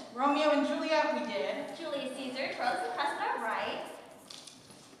blood. Romeo and Juliet we did. Julius Caesar, Troilus and Cressida, right?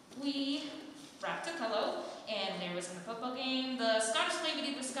 We rapped a pillow, and Lear was in the football game. The Scottish lady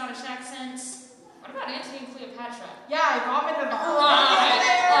did with Scottish accents. What about Antony and Cleopatra? Yeah, I vomited on Right.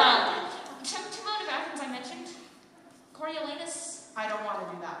 Timon of Athens I mentioned. Coriolanus. I don't want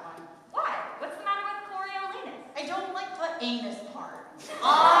to do that one. Why? What's the matter with Coriolanus? I don't like the anus part.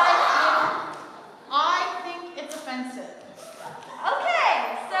 I think it's offensive.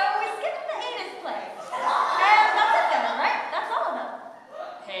 Okay, so we're skipping the anus play. And that's it then, right? That's all of them.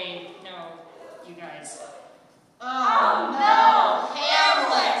 Hey, no, you guys. Oh no,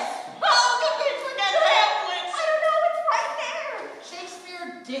 Hamlet! How could we forget Hamlet? I don't know, it's right there. Shakespeare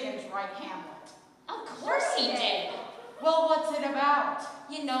didn't write Hamlet. Of course he did. Well, what's it about?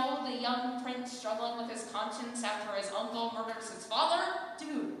 You know, the young prince struggling with his conscience after his uncle murders his father?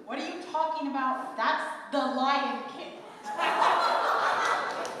 Dude, what are you talking about? That's the Lion King.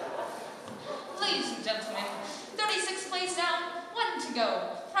 Ladies and gentlemen, 36 plays down, 1 to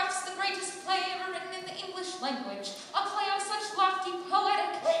go. Perhaps the greatest play ever written in the English language. A play of such lofty,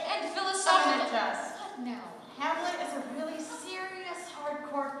 poetic, and philosophical... What now? Hamlet is a really serious,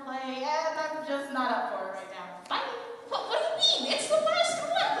 hardcore play, and I'm just not up for it right now. Bye! What do you mean? It's the last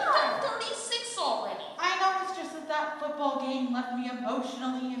one! We've done 36 already. I know, it's just that football game left me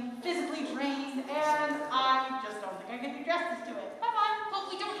emotionally and physically drained, and I just don't think I can do justice to it. Bye-bye.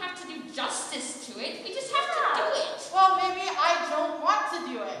 But we don't have to do justice to it. We just have to do it. Well, maybe I don't want to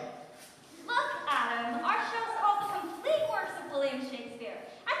do it. Look, Adam, our show's called The Complete Works of William Shakespeare.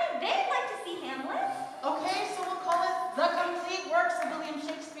 I think they'd like to see Hamlet. Okay, so we'll call it The Complete Works of William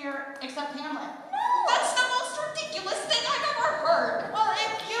Shakespeare, except Hamlet. No! That's the most ridiculous thing I've ever heard. Well,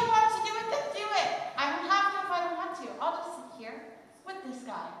 if you want to do it, then do it. I don't have to if I don't want to. I'll just sit here with this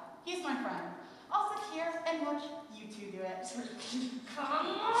guy. He's my friend. I'll sit here and watch you two do it. Come on,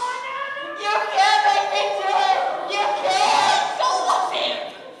 Adam! You can't make me do it! You can't! Go off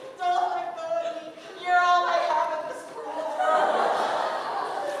him! Don't let go of me. You're all I have in this world.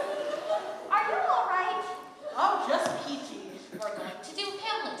 Are you all right? Oh, just peachy. We're going to do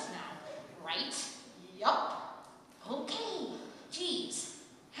Hamlet now, right? Yup. Okay. Geez.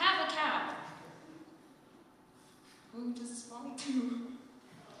 Have a cow. Who does this belong to?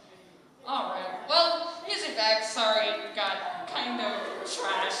 Alright, well, his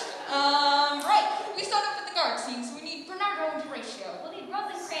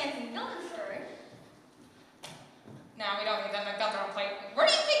and Guildenstern. Now we don't need them to gun their own plate. Where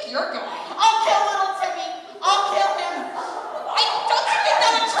do you think you're going? I'll kill little Timmy! I'll kill him! I don't think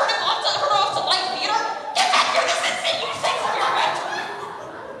that would turn him off to her off to light theater. Get back here, this is you Shakespeare!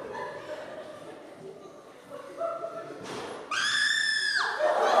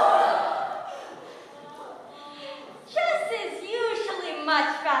 Jess is usually much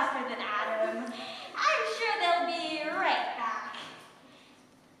faster than Adam. I'm sure they'll be right back.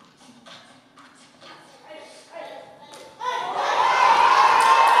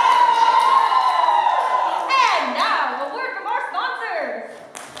 And now, a word from our sponsors.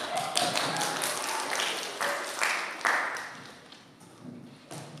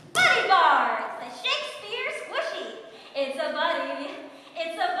 Buddy Bars, the Shakespeare squishy. It's a buddy.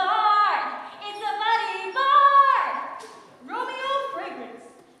 It's a bard. It's a buddy bard. Romeo Fragrance.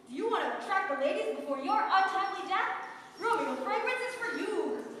 Do you want to attract the ladies before your untimely death? Romeo Fragrance is for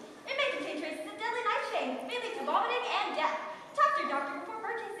you. It may contain traces of deadly nightshade, may lead to vomiting and death. Talk to your doctor before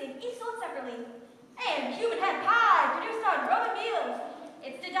purchasing, each sold separately. And human head pie, produced on Roman meals.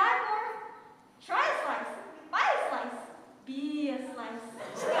 It's to die for. Try a slice, buy a slice, be a slice.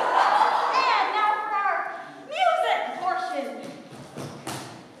 And now for our music portion.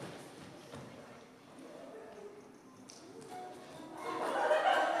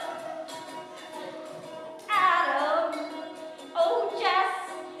 Adam, oh Jess,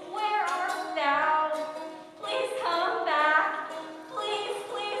 where art thou? Please come back, please,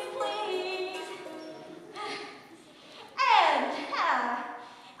 please, please. And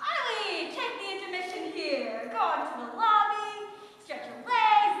why don't we take the intermission here? Go on to the lobby, stretch your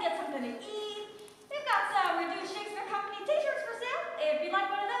legs, get something to eat. We've got some reduced Shakespeare Company t-shirts for sale, if you'd like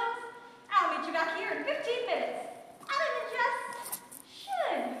one of those. I'll meet you back here in 15 minutes. Adam and Jess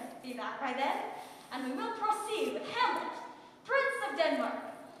should be back by then, and we will proceed with Hamlet, Prince of Denmark.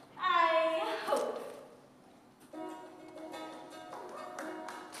 I hope.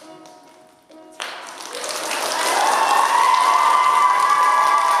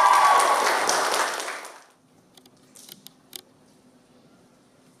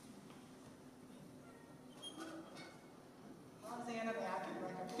 Rosanna, the acting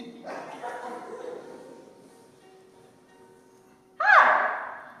record. Hi!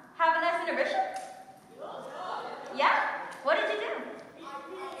 Have a nice intermission? Yeah? What did you do?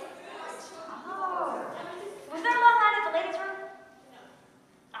 Oh. Was there a long line at the ladies' room?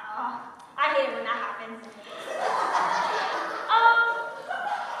 Oh, I hate it when that happens.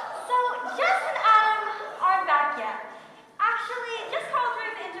 So Jess and Adam aren't back yet. Actually, just called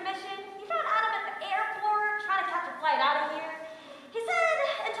during the intermission. He found Adam at the airport trying to catch a flight out of here. He said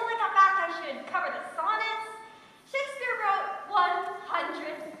until I got back I should cover the sonnets. Shakespeare wrote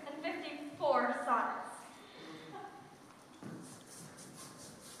 154 sonnets.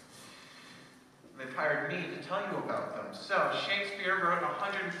 They've hired me to tell you about them. So, Shakespeare wrote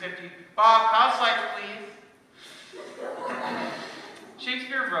 150... Bob, house lights, please.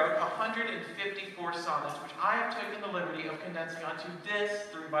 Shakespeare wrote 154 sonnets, which I have taken the liberty of condensing onto this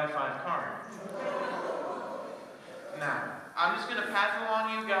 3x5 card. Now, I'm just going to pass it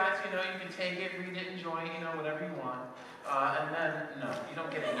along to you guys. You know, you can take it, read it, enjoy it, you know, whatever you want. And then, no, you don't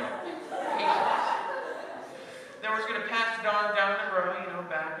get it done. Patience. Then we're just going to pass it on down the row, you know,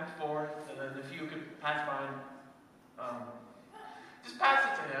 back and forth. And then if you could pass mine, just pass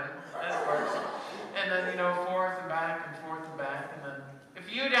it to him. That works. And then, you know, forth and back and forth and back. And then if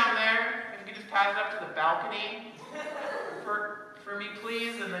you down there, if you could just pass it up to the balcony for me,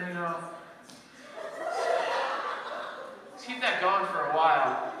 please. And then, you know, just keep that going for a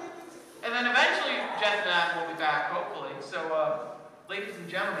while. And then eventually, Jess and Adam will be back, hopefully. So, ladies and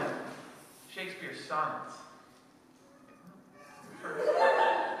gentlemen, Shakespeare's sonnets.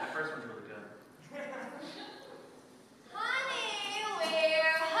 That first one's really good. Honey,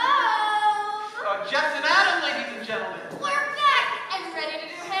 we're home. Jess and Adam, ladies and gentlemen. We're back and ready to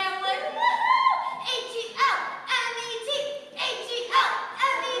do Hamlet. Woohoo! H-E-L-M-E-T.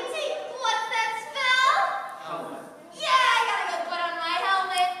 H-E-L-M-E-T. What's that spell? Helmet. Yeah, I gotta go put on my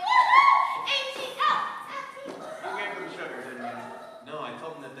helmet. Woohoo! H-E-L-M-E-T. You gave them sugar, didn't you? No, I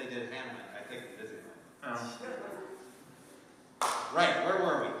told them that they did Hamlet. I picked the Disneyland. Oh. Right, where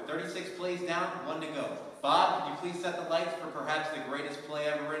were we? 36 plays down, 1 to go. Bob, could you please set the lights for perhaps the greatest play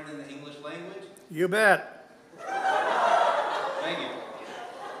ever written in the English language? You bet. Thank you.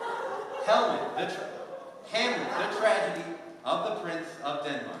 Hamlet, the tragedy of the Prince of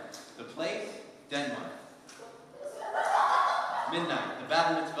Denmark. The place, Denmark. Midnight, the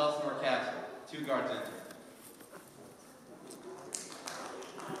battlements of Elsinore Castle. 2 guards enter.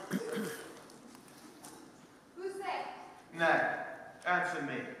 Who's there? Nah, answer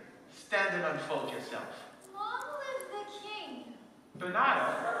me.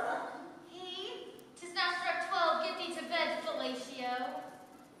 Bernardo? He? 'Tis now struck 12, get thee to bed, fellatio.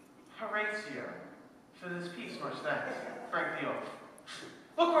 Horatio, for this piece, much thanks. Break thee off.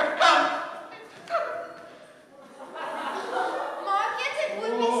 Look where it comes! Mark it, it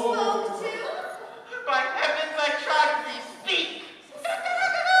would be spoke to. By heavens, I tried to speak!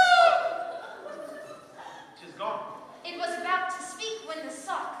 'Tis gone. It was about to speak when the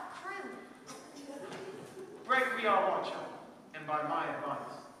sock crew. Break we our watch up, and by my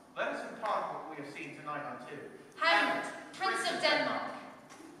advice, let us impart what we have seen tonight unto Hamlet, Prince of Denmark.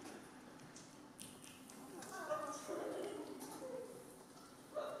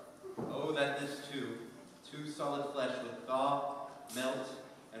 Oh, that this too solid flesh would thaw, melt,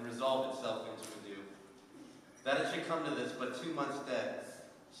 and resolve itself into a dew. That it should come to this but 2 months dead,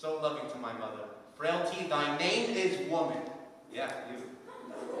 so loving to my mother. Frailty, thy name is woman. Yeah, you.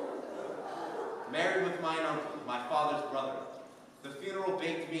 Married with mine uncle, my father's brother. The funeral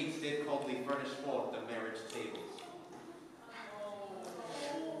baked meats did coldly furnish forth the marriage tables.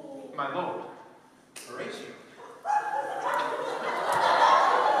 My lord. Horatio.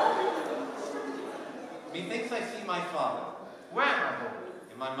 Methinks I see my father. Where, my lord?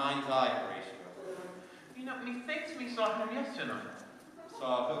 In my mind's eye, Horatio. You know, methinks we saw him yesterday.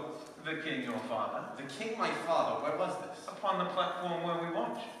 Saw who? The king, your father. The king, my father. Where was this? Upon the platform where we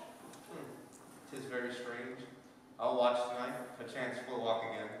watched. 'Tis very strange. I'll watch tonight. Perchance we'll walk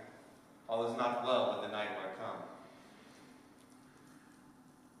again. All is not well when the night will come.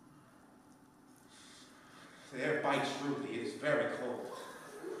 The air bites shrewdly. It is very cold.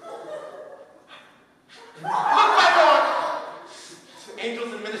 Look, my lord!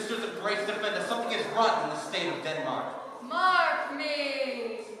 Angels and ministers of grace defend us. Something is rotten in the state of Denmark. Mark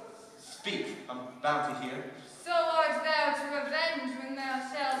me. Speak. I'm bound to hear. So art thou to revenge when thou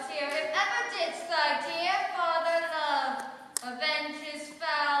shalt hear. If ever didst thy dear father love, avenge his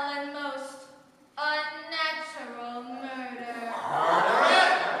foul and most unnatural murder. Murder?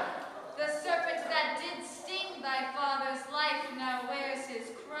 The serpent that did sting thy father's life now wears his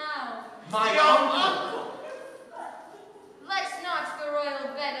crown. My uncle! Let not the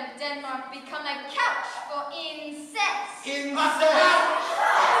royal bed of Denmark become a couch for incest. Incest!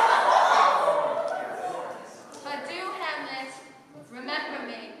 Adieu, Hamlet. Remember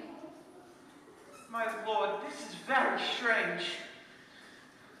me. My lord, this is very strange.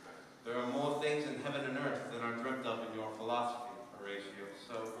 There are more things in heaven and earth than are dreamt of in your philosophy, Horatio,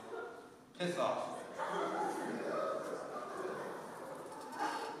 so piss off.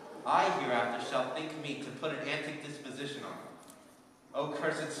 I hereafter shall think meet to put an antic disposition on. O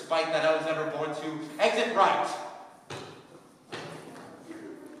cursed spite that I was ever born to, exit right!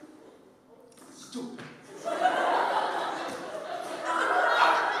 Stupid.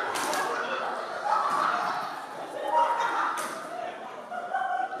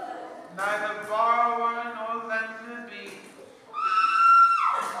 Neither borrower nor lender be.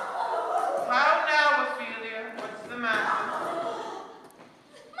 How now, Ophelia? What's the matter?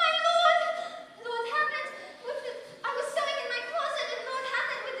 My lord! Lord Hamlet, I was sewing in my closet, and Lord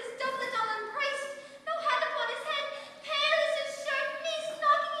Hamlet with his doublet all unbraced, no hat upon his head, pale as his shirt, knees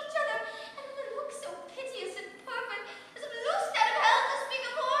knocking each other, and with a look so piteous and perfect, as if loosed out of hell to speak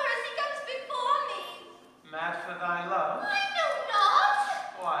of horror as he comes before me. Mad for thy love? I know not.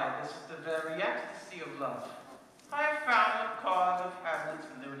 Why, this is the very ecstasy of love. I have found the cause of Hamlet's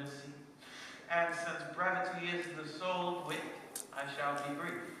lunacy, and since brevity is the soul of wit, I shall be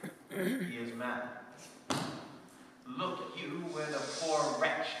brief. He is mad. Look you where the poor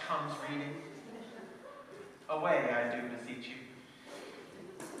wretch comes reading. Away, I do beseech you.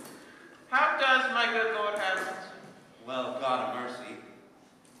 How does my good Lord Hamlet? Well, God of mercy.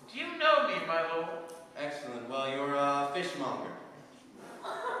 Do you know me, my lord? Excellent. Well, you're a fishmonger.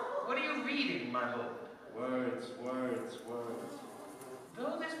 What are you reading, my lord? Words, words, words.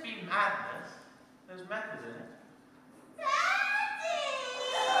 Though this be madness, there's method in it.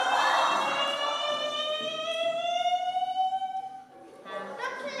 The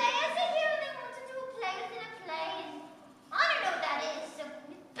players are here and they want to do a play within a play. I don't know what that is, so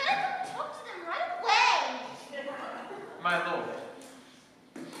you better go talk to them right away. My lord.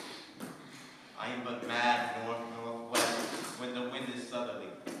 I am but mad north-northwest when the wind is southerly.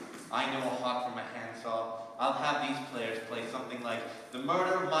 I know a hawk from a handsaw. I'll have these players play something like the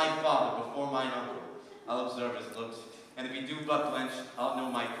murder of my father before mine uncle. I'll observe his looks, and if he do but blench, I'll know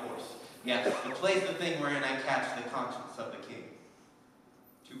my course. Yes, the play's the thing wherein I catch the conscience of the king.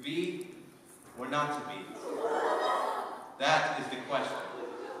 To be or not to be? That is the question.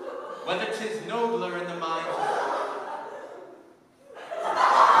 Whether 'tis nobler in the mind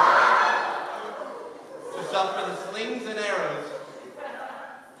to suffer the slings and arrows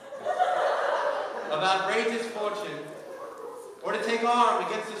take arm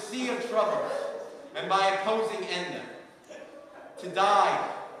against a sea of troubles, and by opposing end them. To die,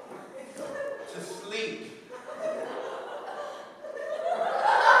 to sleep,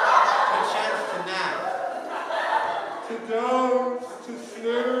 perchance to nap, to doze, to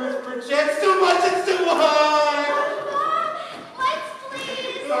snooze, perchance too much and too hard. Lights,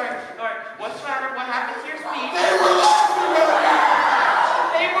 please! Alright, what's the matter? What happened to your speech? They were laughing at me!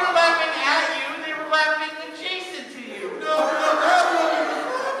 They were laughing at you, they were laughing adjacent to you. No, that woman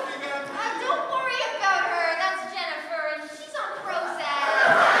was laughing at me. Don't worry about her. That's Jennifer, and she's on Prozac.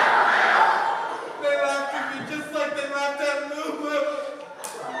 They laughed at me just like they laughed at Lulu.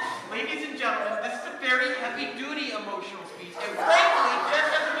 Ladies and gentlemen, this is a very heavy-duty emotional speech, and frankly, Jeff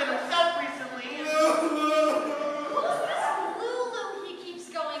hasn't been himself recently. Who's this Lulu he keeps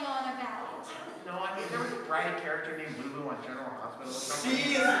going on about? No, I mean, there was a bratty character named Lulu on General Hospital or something.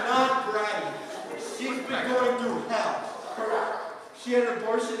 She is not bratty. She's been going through hell. She had an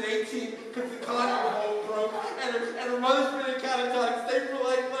abortion at 18 because the condom hole broke, and her mother's been in catatonic state for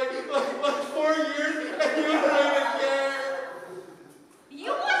like 4 years, and you don't even care.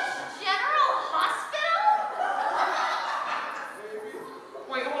 You watched General Hospital?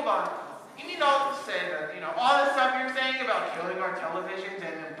 Wait, hold on. You need all to say that, all the stuff you're saying about killing our televisions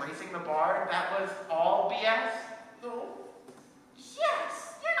and embracing the bar, that was all BS? No.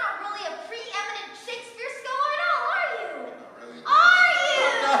 Yes, you're not really a preeminent Shakespeare scholar at all, are you? Not really. Are you?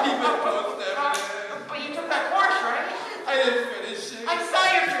 Not even post-evidence. But you took that course, right? I didn't finish it. I saw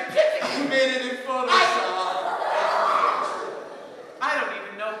your certificate. You made it in Photoshop. I don't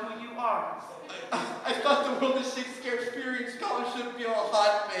even know who you are. I thought the world of Shakespearean scholarship would be all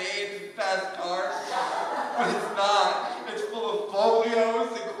hot babes and fast cars. But it's not. It's full of folios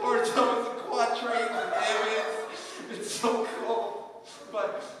and quartos and quatrains and amiens. It's so cool.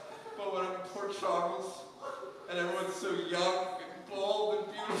 But when I'm in Port Charles and everyone's so young and bold and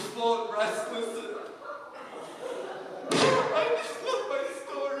beautiful and restless and I just love my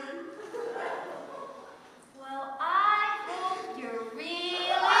story. Well, I hope you're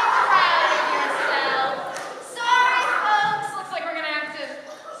really proud of yourself. Sorry, folks. Looks like we're going to have to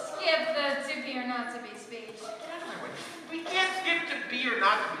skip the to be or not to be speech. We can't skip to be or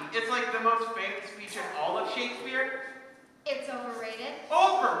not to be. It's like the most famous speech in all of Shakespeare. It's overrated.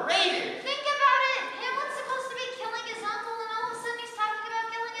 Overrated? Think about it. Hamlet's supposed to be killing his uncle, and all of a sudden he's talking about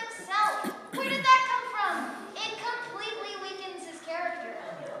killing himself. Where did that come from? It completely weakens his character.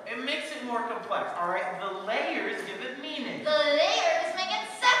 It makes it more complex, alright? The layers give it meaning. The layers make it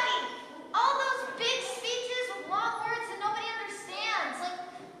sucky. All those big speeches with long words that nobody understands. Like,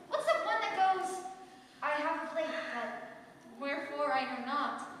 what's the one that goes, I have a plate, but wherefore I know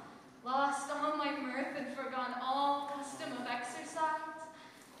not. Lost all my mirth and forgone all custom of exercise.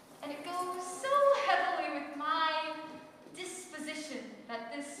 And it goes so heavily with my disposition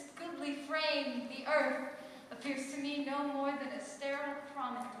that this goodly frame, the earth, appears to me no more than a sterile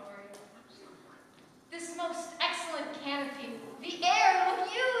promontory. This most excellent canopy, the air of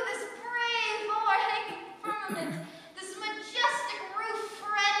you, this brave o'erhanging firmament, this majestic roof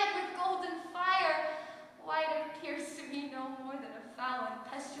fretted with golden fire, why it appears to me no more than a foul and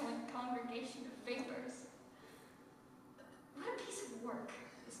pestilent congregation of vapors. What a piece of work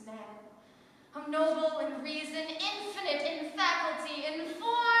is man. How noble in reason, infinite in faculty, in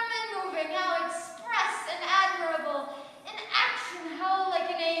form and moving, how express and admirable, in action how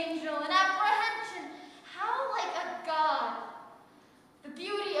like an angel, in apprehension how like a god. The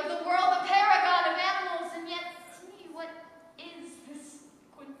beauty of the world, the paragon of animals, and yet to me what is this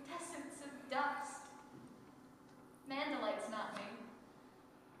quintessence of dust? Man delights not me.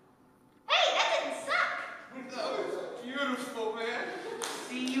 Hey, that didn't suck! That was beautiful, man.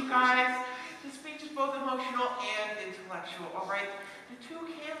 See, you guys, the speech is both emotional and intellectual, alright? The two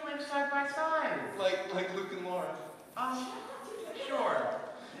can live side by side. Like Luke and Laura. Sure.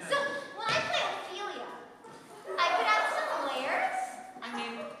 So, when I play Ophelia, I could have some layers? I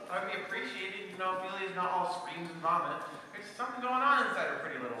mean, I'd be appreciated, Ophelia's not all screams and vomit. There's something going on inside her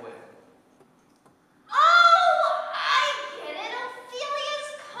pretty little wit. Oh, I get it. Ophelia's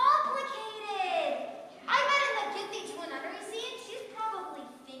complicated. I bet in the Get Thee to Another scene, she's probably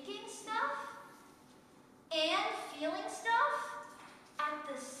thinking stuff and feeling stuff at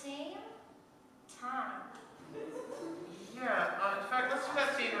the same time. Yeah, in fact, let's do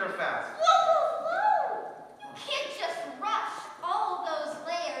that scene real fast. Whoa! You can't just rush all those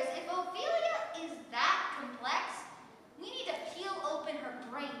layers. If Ophelia is that complex, we need to peel open her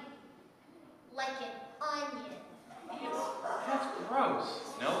brain like an onion. That's gross.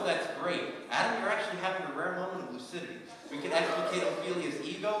 No, that's great. Adam, you're actually having a rare moment of lucidity. We can explicate Ophelia's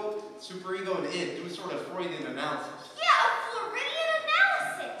ego, superego, and id, do a sort of Freudian analysis. Yeah, a Floridian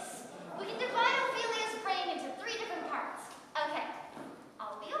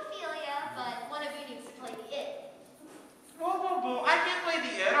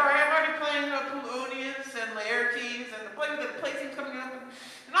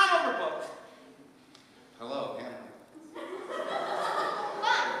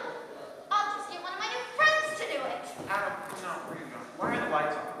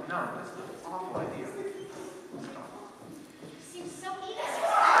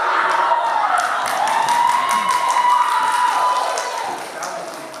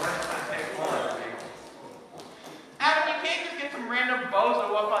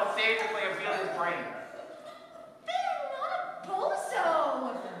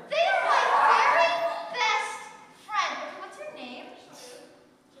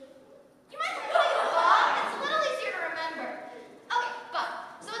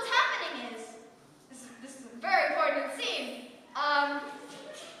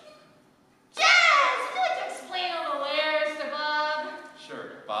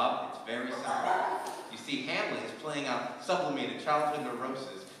playing out sublimated childhood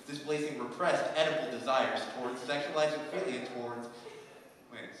neurosis, displacing repressed edible desires towards sexualized Ophelia towards,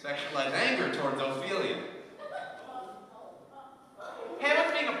 sexualized anger towards Ophelia.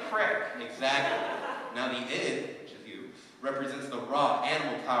 Hamlet's being a prick. Exactly. Now the id, which is you, represents the raw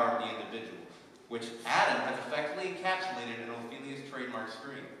animal power of the individual, which Adam has effectively encapsulated in Ophelia's trademark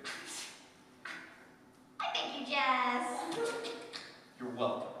scream. Thank you, Jazz. You're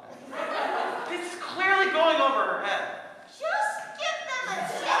welcome. This is clearly going over her head. Just give them a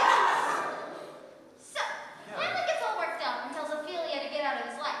chance. So, Hamlet gets all worked up and tells Ophelia to get out of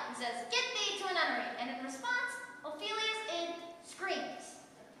his life and says, "Get thee to a nunnery." And in response, Ophelia's id screams.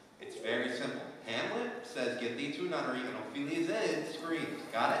 It's very simple. Hamlet says, "Get thee to a nunnery," and Ophelia's id screams.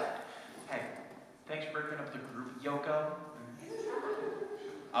 Got it? Hey, thanks for breaking up the group, Yoko.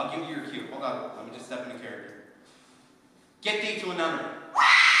 I'll give you your cue. Hold on. Let me just step into character. Get thee to a nunnery.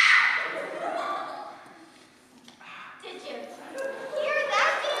 Did you hear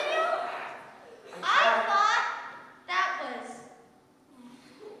that, Daniel? I thought that was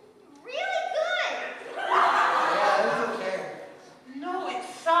really good. Yeah, it was okay. No, it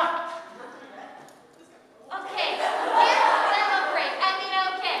sucked. Okay, give them a break. I mean,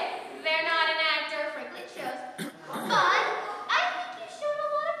 okay, they're not an actor for glitch shows, but I think you showed a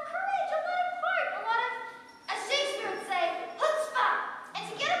lot of courage, a lot of heart, a lot of, as Shakespeare would say, chutzpah. And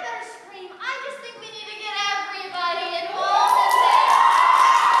to get a better scream, I just think we need to get everybody involved in this.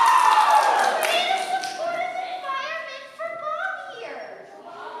 Create a supportive environment for Bob here.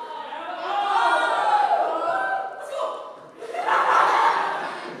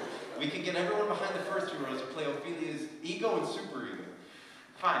 We can get everyone behind the first two rows to play Ophelia's ego and superego.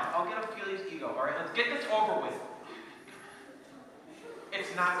 Fine, I'll get Ophelia's ego, all right? Let's get this over with.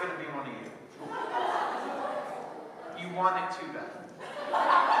 It's not going to be one of you. You want it too bad.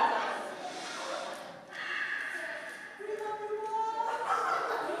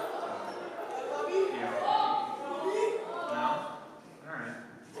 Yeah. No? All right.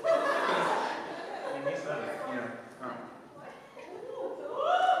 Maybe so. Yeah. Oh.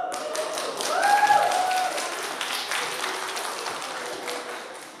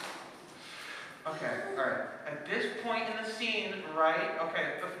 Okay, all right. At this point in the scene, right? Okay,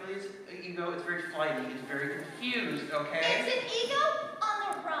 Ophelia's ego is very flighty. It's very confused, okay? It's an ego on the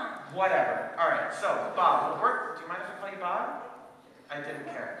run. Whatever. All right, so, Bob, do you mind if I call you Bob? I didn't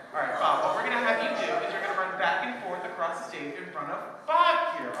care. All right, Bob, what we're going to have you do is you're going to run back and forth across the stage in front of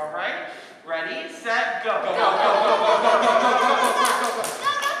Bob here, all right? Ready, set, go. Go, go, go, go, go, go, go, go, go, go, go, go, go.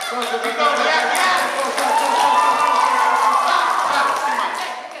 Go, go, go, go, yeah, yeah. Go, go, go, go, go, go. Come on.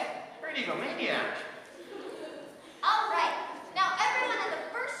 You're an egomaniac. All right. Now, everyone in the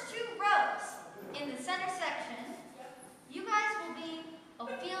first two rows in the center section, you guys will be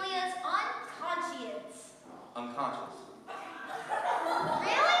Ophelia's unconscious. Unconscious.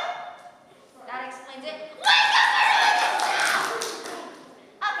 Really? That explains it. Wake up, everyone!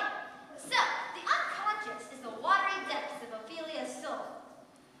 Okay, so the unconscious is the watery depths of Ophelia's soul.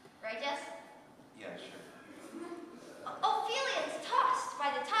 Right, Jess? Yeah, sure. Ophelia is tossed by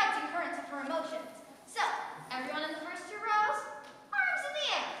the tides and currents of her emotions. So, everyone in the first two rows, arms in the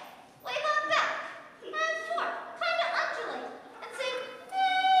air, wave on back, and forth, kind of undulate, and sing,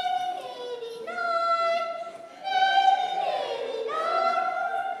 maybe, maybe not, maybe, maybe not.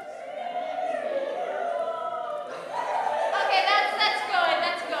 Okay, that's good,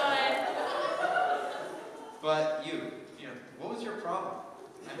 that's good. But you, what was your problem?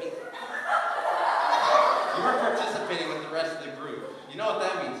 I mean, you were participating with the rest of the group. You know what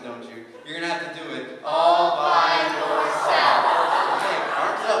that means, don't you? You're going to have to do it all by yourself. Okay,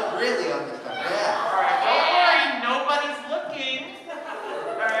 arms up really on this time. Yeah. All right, don't worry, nobody's looking.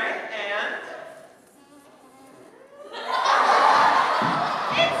 All right, and?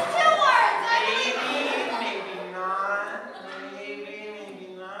 It's two words, I believe. Maybe, maybe not. Maybe, maybe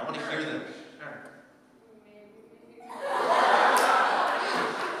not. I want to hear them. Sure.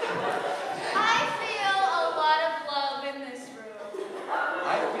 I feel a lot of love in this room. I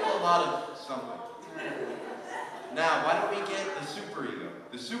feel a lot of something. Now, why don't we get the superego?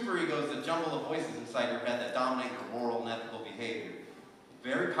 The superego is the jumble of voices inside your head that dominate your moral and ethical behavior.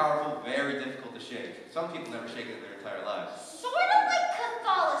 Very powerful, very difficult to shake. Some people never shake it in their entire lives. Sort of like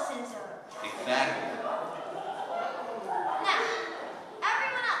Catholicism. Exactly. Now,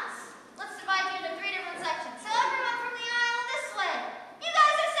 everyone else, let's divide you into three different sections. So everyone from the aisle this way. You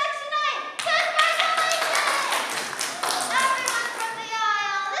guys are section A. Congratulations! Everyone from the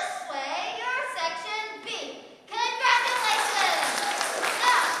aisle this way, you're section B. Congratulations!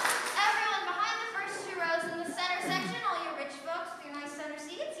 Now, everyone behind the first two rows in the center section, all you rich folks with your nice center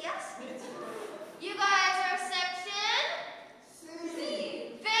seats, yes? You guys are section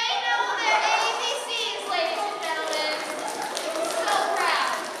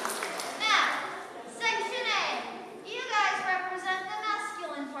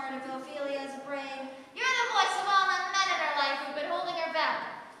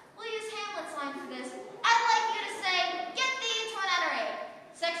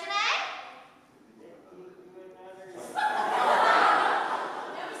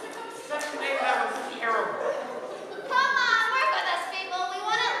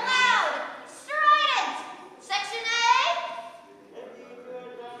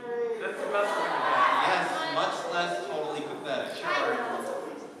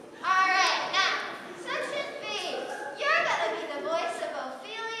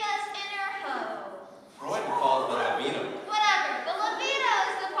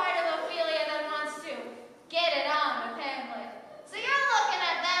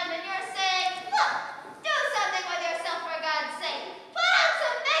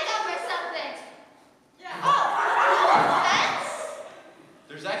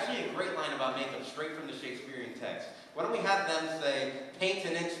There's actually a great line about makeup straight from the Shakespearean text. Why don't we have them say, paint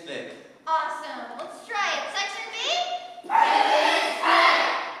an inch thick? Awesome. Let's try it. Section B?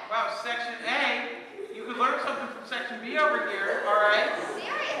 Wow, Section A? You could learn something from Section B over here, all right?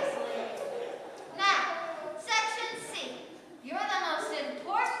 Seriously. Now, Section C. You're the most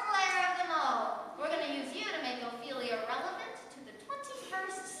important player of them all. We're going to use you to make Ophelia relevant to the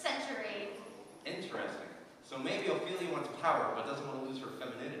 21st century. Interesting. So maybe Ophelia wants power, but doesn't want to lose her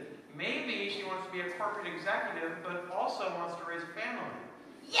femininity. Maybe she wants to be a corporate executive, but also wants to raise a family.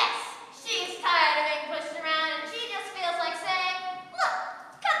 Yes, she's tired of being pushed around, and she just feels like saying, look,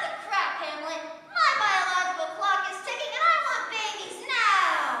 cut the crap, Hamlet. My biological clock is ticking, and I want babies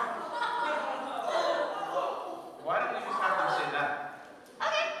now. Why don't we just have them say that?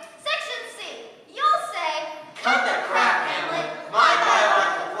 Okay, Section C. You'll say, Cut the crap, Hamlet. My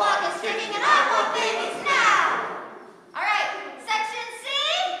biological clock is ticking and I want babies now. All right, Section C.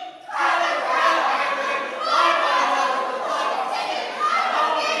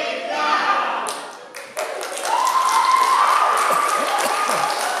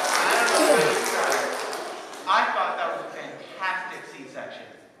 I thought that was a fantastic C-section.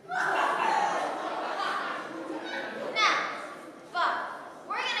 Now, Bob,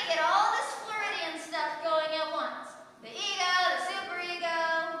 we're gonna get all this Floridian stuff going at once. The ego, the superego.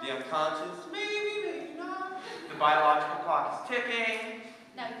 The unconscious, maybe not. The biological clock is ticking.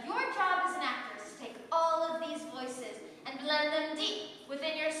 Now, your job as an actor is to take all of these voices and blend them deep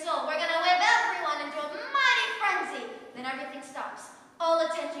within your soul. We're gonna whip everyone into a mighty frenzy. Then everything stops. All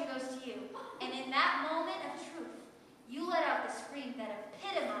attention goes to you. And in that moment of truth, you let out the scream that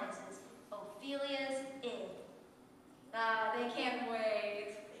epitomizes Ophelia's id. Ah, they can't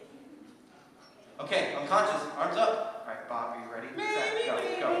wait. Okay, unconscious, arms up. All right, Bob, are you ready? Set, go.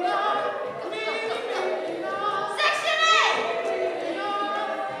 Section A!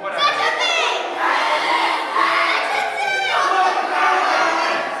 Whatever. Section B! Section C!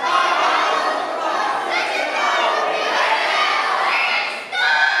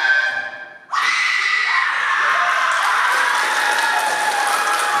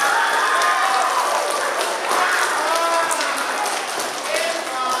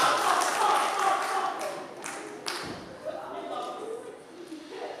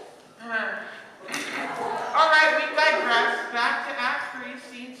 All right, we digress. Back to Act 3,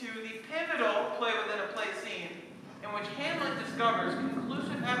 Scene 2, the pivotal play within a play scene, in which Hamlet discovers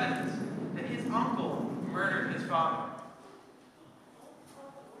conclusive evidence that his uncle murdered his father.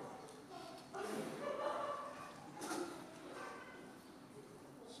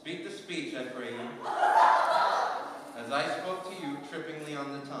 Speak the speech, I pray you. As I spoke to you, trippingly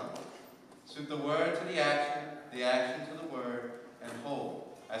on the tongue. Suit the word to the action to the word, and hold,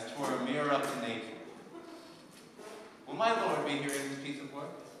 as 'twere a mirror up to nature. Will my lord be hearing this piece of work?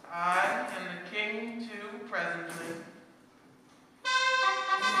 I am the king too, presently.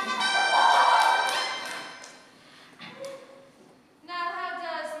 Now, how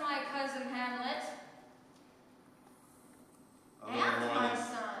does my cousin Hamlet? A little And more my than-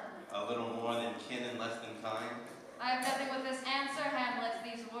 son. A little more than kin and less than kind. I have nothing with this answer, Hamlet.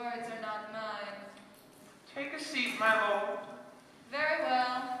 These words are not mine. Take a seat, my lord. Very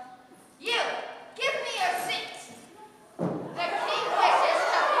well. You, give me your seat. The king wishes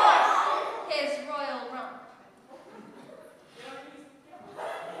to push his royal rump.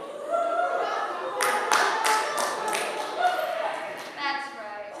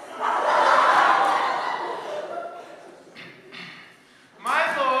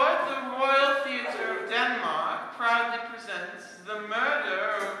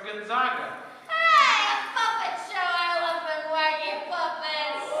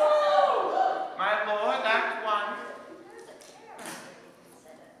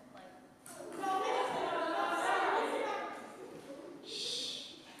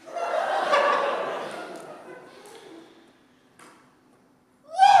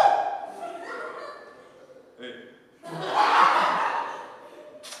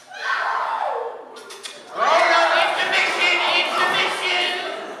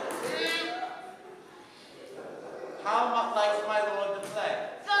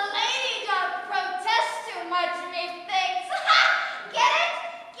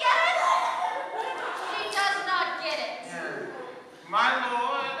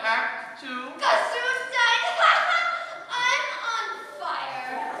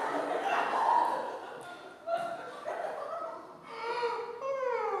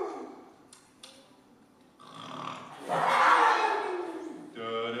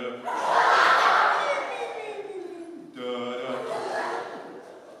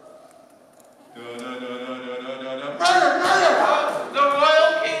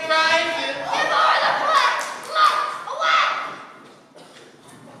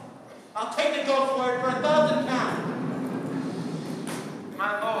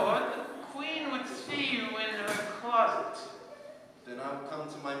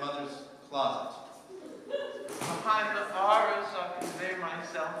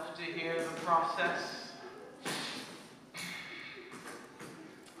 to hear the process?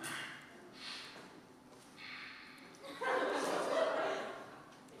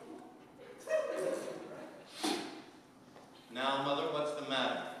 Now, mother, what's the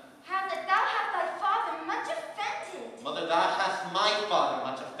matter? Hamlet, thou hast thy father much offended. Mother, thou hast my father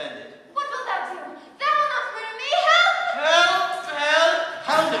much offended. What wilt thou do? Thou wilt not murder me. Help! Help! Help!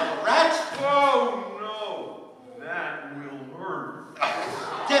 Hound of a rat! Oh, no. That will hurt.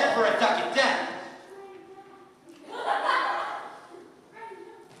 Dead for a ducat, dead!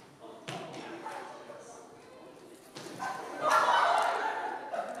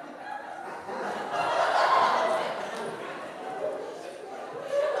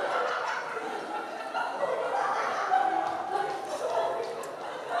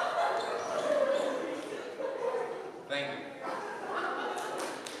 Thank you.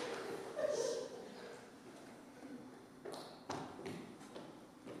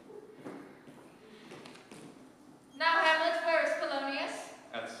 Now, Hamlet, where is Polonius?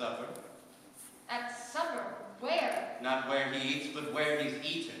 At supper. At supper. Where? Not where he eats, but where he's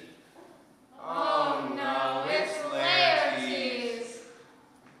eaten. Oh, no, it's Laertes.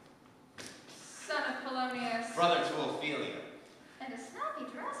 Son of Polonius. Brother to Ophelia. And a snappy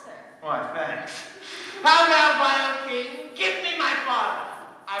dresser. Why, thanks. How now, vile king? Give me my father.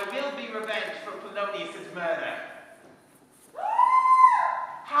 I will be revenged for Polonius' murder.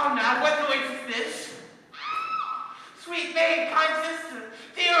 How now? What noise is this? Sweet maid, kind sister,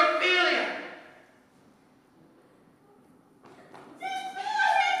 dear Ophelia.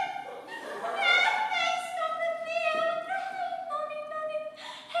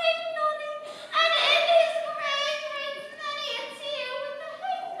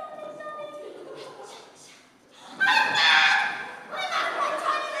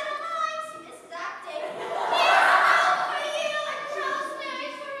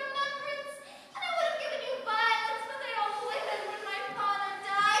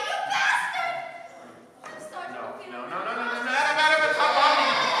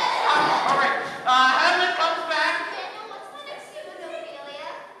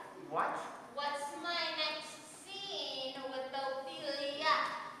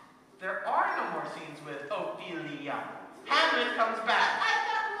 There are no more scenes with Ophelia. Hamlet comes back. I've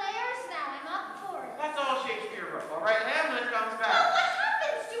got layers now. I'm up for it. That's all Shakespeare wrote. All right, Hamlet comes back. Well, what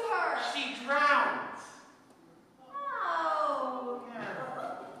happens to her? She drowns. Oh. Yeah.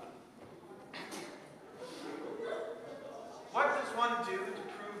 What does one do to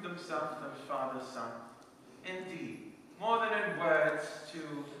prove themselves their father's son? Indeed, more than in words to...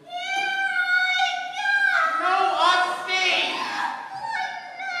 No, on stage!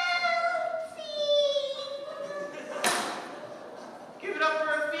 Give it up for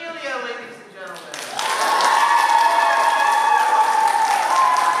Ophelia, ladies and gentlemen.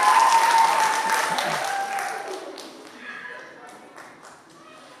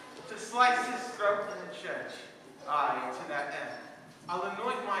 To slice his throat in the church, aye, to that end, I'll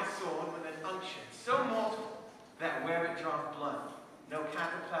anoint my sword with an unction so mortal that where it draweth blood, no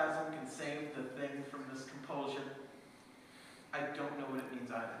cataplasm can save the thing from this compulsion. I don't know what it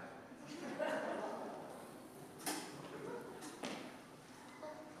means either.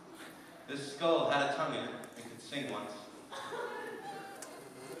 This skull had a tongue in it and could sing once.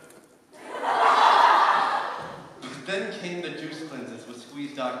 But then came the juice cleanses with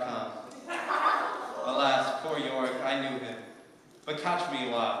squeeze.com. Alas, poor Yorick, I knew him. But couch me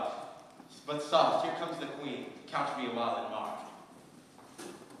a while. But soft, here comes the queen. Couch me a while in March.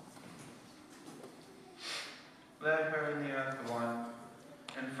 Let her in the earth awhile,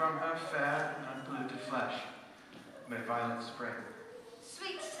 and from her fair and unpolluted flesh may violence spring.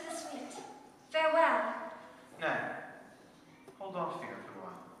 Sweet to the sweet. Farewell. Nay, hold off here for a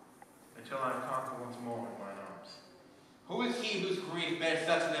while, until I conquer once more in mine arms. Who is he whose grief bears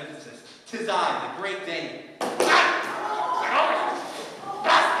such an emphasis? 'Tis I, the great Dane.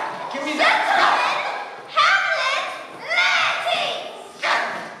 Give me that! Hamlet! Laertes!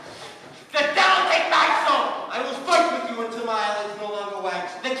 The devil take thy soul! I will fight with you until my eyelids no longer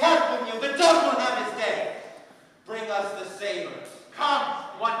wax. The cat will yield, the dog will have his day. Bring us the saber. Come,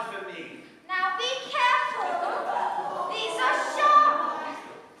 one for me. Now be careful. These are sharp.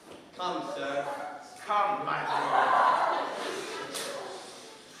 Come, sir. Come, my lord.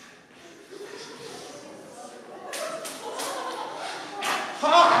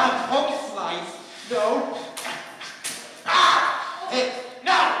 Ah, poke slice. No. Ah! Hit.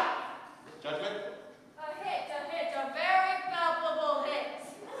 No! Judgment? A very palpable hit.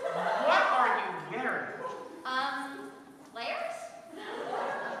 What are you wearing? Layers?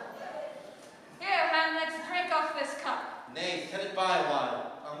 Here, Hamlet, drink off this cup. Nay, set it by a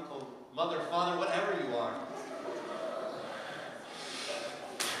while. Uncle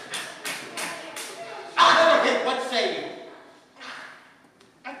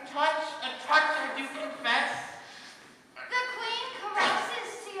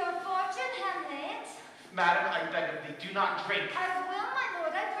do not drink. I will, my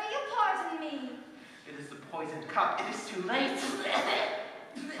lord. I pray you pardon me. It is the poisoned cup. It is too late.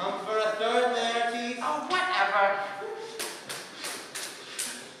 Come for a third, Laertes. Oh, whatever.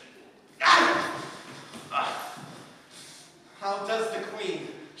 How does the queen?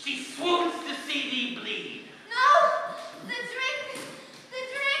 She swoons to see thee bleed. No! The drink!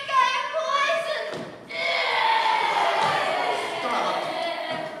 I am poisoned!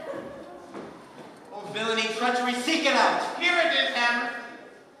 Oh, villainy, treachery, seek it out! Here it is, Hammer.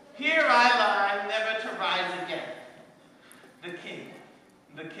 Here I lie, never to rise again.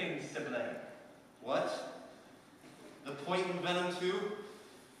 The king's to blame. What? The poison venom too?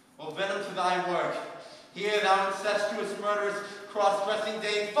 Oh, venom to thy work. Here, thou incestuous murderous, cross-dressing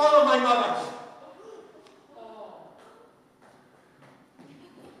dame, follow my mother!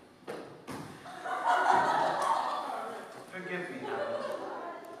 Forgive me, Hamlet.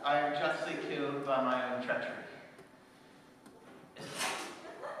 I am justly killed by my own treachery.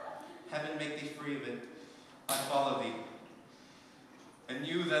 Heaven make thee free of it. I follow thee. And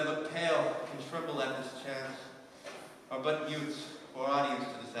you that look pale and tremble at this chance are but mutes or audience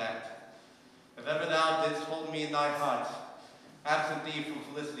to this act. If ever thou didst hold me in thy heart, absent thee from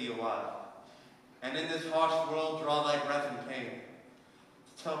felicity a while, and in this harsh world draw thy breath in pain,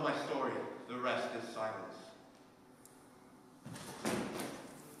 to tell my story, the rest is silence.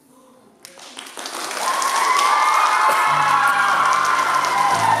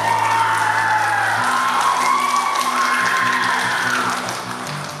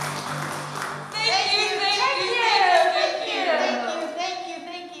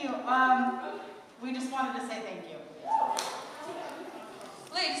 We just wanted to say thank you.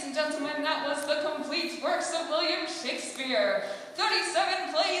 Ladies and gentlemen, that was the complete works of William Shakespeare.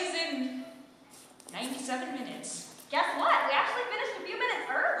 37 plays in 97 minutes. Guess what? We actually finished a few minutes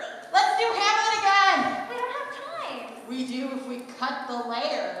early. Let's do Hamlet again. We don't have time. We do if we cut the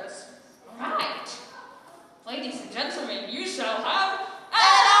layers. Right. Ladies and gentlemen, you shall have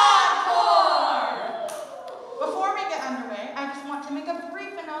an encore! Before we get underway, I just want to make a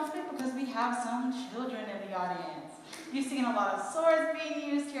brief announcement because we have some children in the audience. You've seen a lot of swords being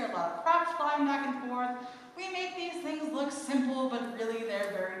used here, a lot of props flying back and forth. We make these things look simple, but really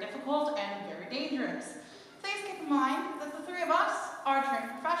they're very difficult and very dangerous. Please keep in mind that the three of us are trained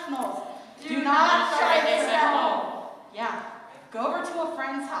professionals. Do not try this at home. Yeah, go over to a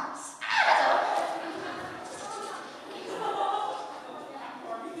friend's house.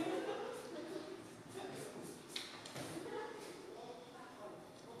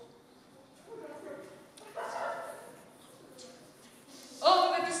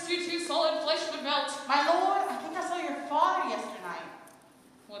 Oh, that this too solid flesh would melt. My lord, I think I saw your father yesternight.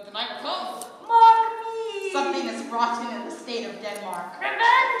 Would the night come? Mark me! Something is rotten in the state of Denmark.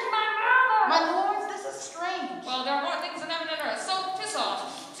 Revenge, my murder! My lords, this is strange. Well, there are more things in heaven and earth, so piss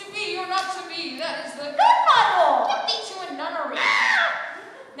off. To be or not to be, that is the... Good, my lord! Get thee to a nunnery.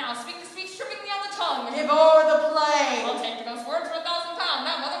 Now speak the speech tripping me on the tongue. Give o'er the play. I'll take those words for £1,000.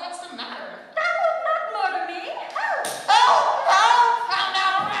 Now, mother, what's the matter? That would not murder me. Help! Help! Help! How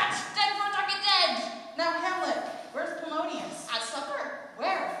now, rat? Dead for a ducat dead. Now, Hamlet, where's Polonius? At supper.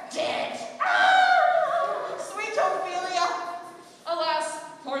 Where? Dead. Ah! Sweet Ophelia. Alas,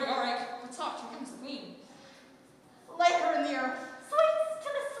 poor Yorick. But talk, here comes the queen. Lay her in the earth. Sweets to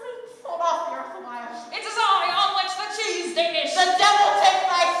the sweet. Hold off the earth a while. It is I on which the cheese Danish. The devil take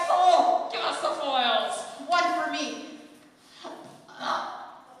thy soul. Give us the foils. One for me.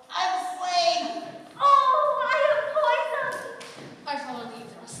 I'm slain. Oh, I am poisoned. I follow the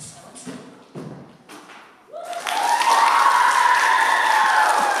thrust of silence.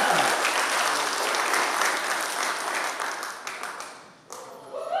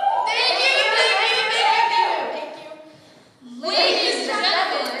 Thank you. Ladies and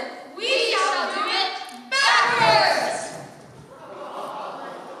gentlemen, we shall do it backwards.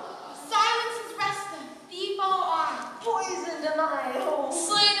 Silence is rested. Thee follow on. Poisoned am I. Oh.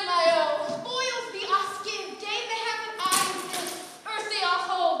 Slain am I, oh. Spoils be us give. Day the heaven eyes this. Earthy off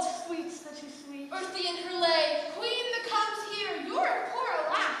hold. Sweets that you sweet. Earthy in her lay. Queen that comes here, you're a poor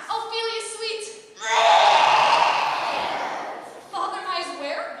alas. Ophelia sweet. Father Mize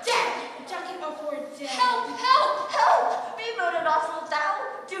where? Dead. Ducking before dead. Help, help. Help! Be murdered also thou.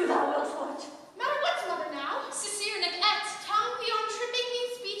 Do thou wilt what? Matter what's mother now? Sisir Nick et. Tongue beyond tripping me,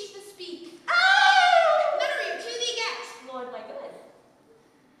 speech to speak. Ah! Nunnery to thee get. Lord, my good.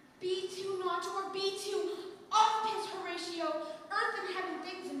 Be to not or be to off his Horatio. Earth and heaven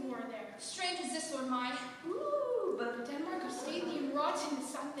things and more there. Strange is this, Lord my. Ooh, but Denmark of stately and rotten is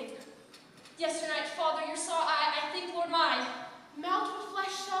something. Yesternight, Father, you saw I think, Lord my. Melt with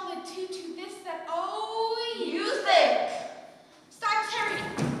flesh solid to this that oh you think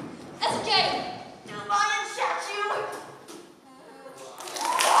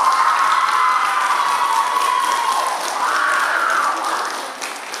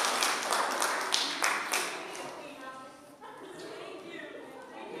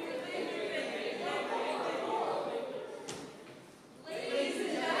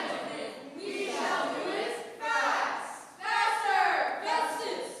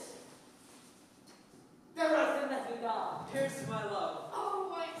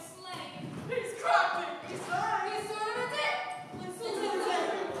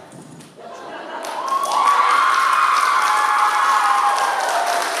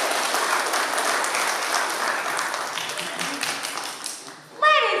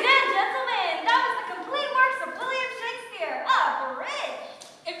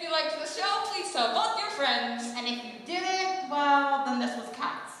tell both your friends. And if you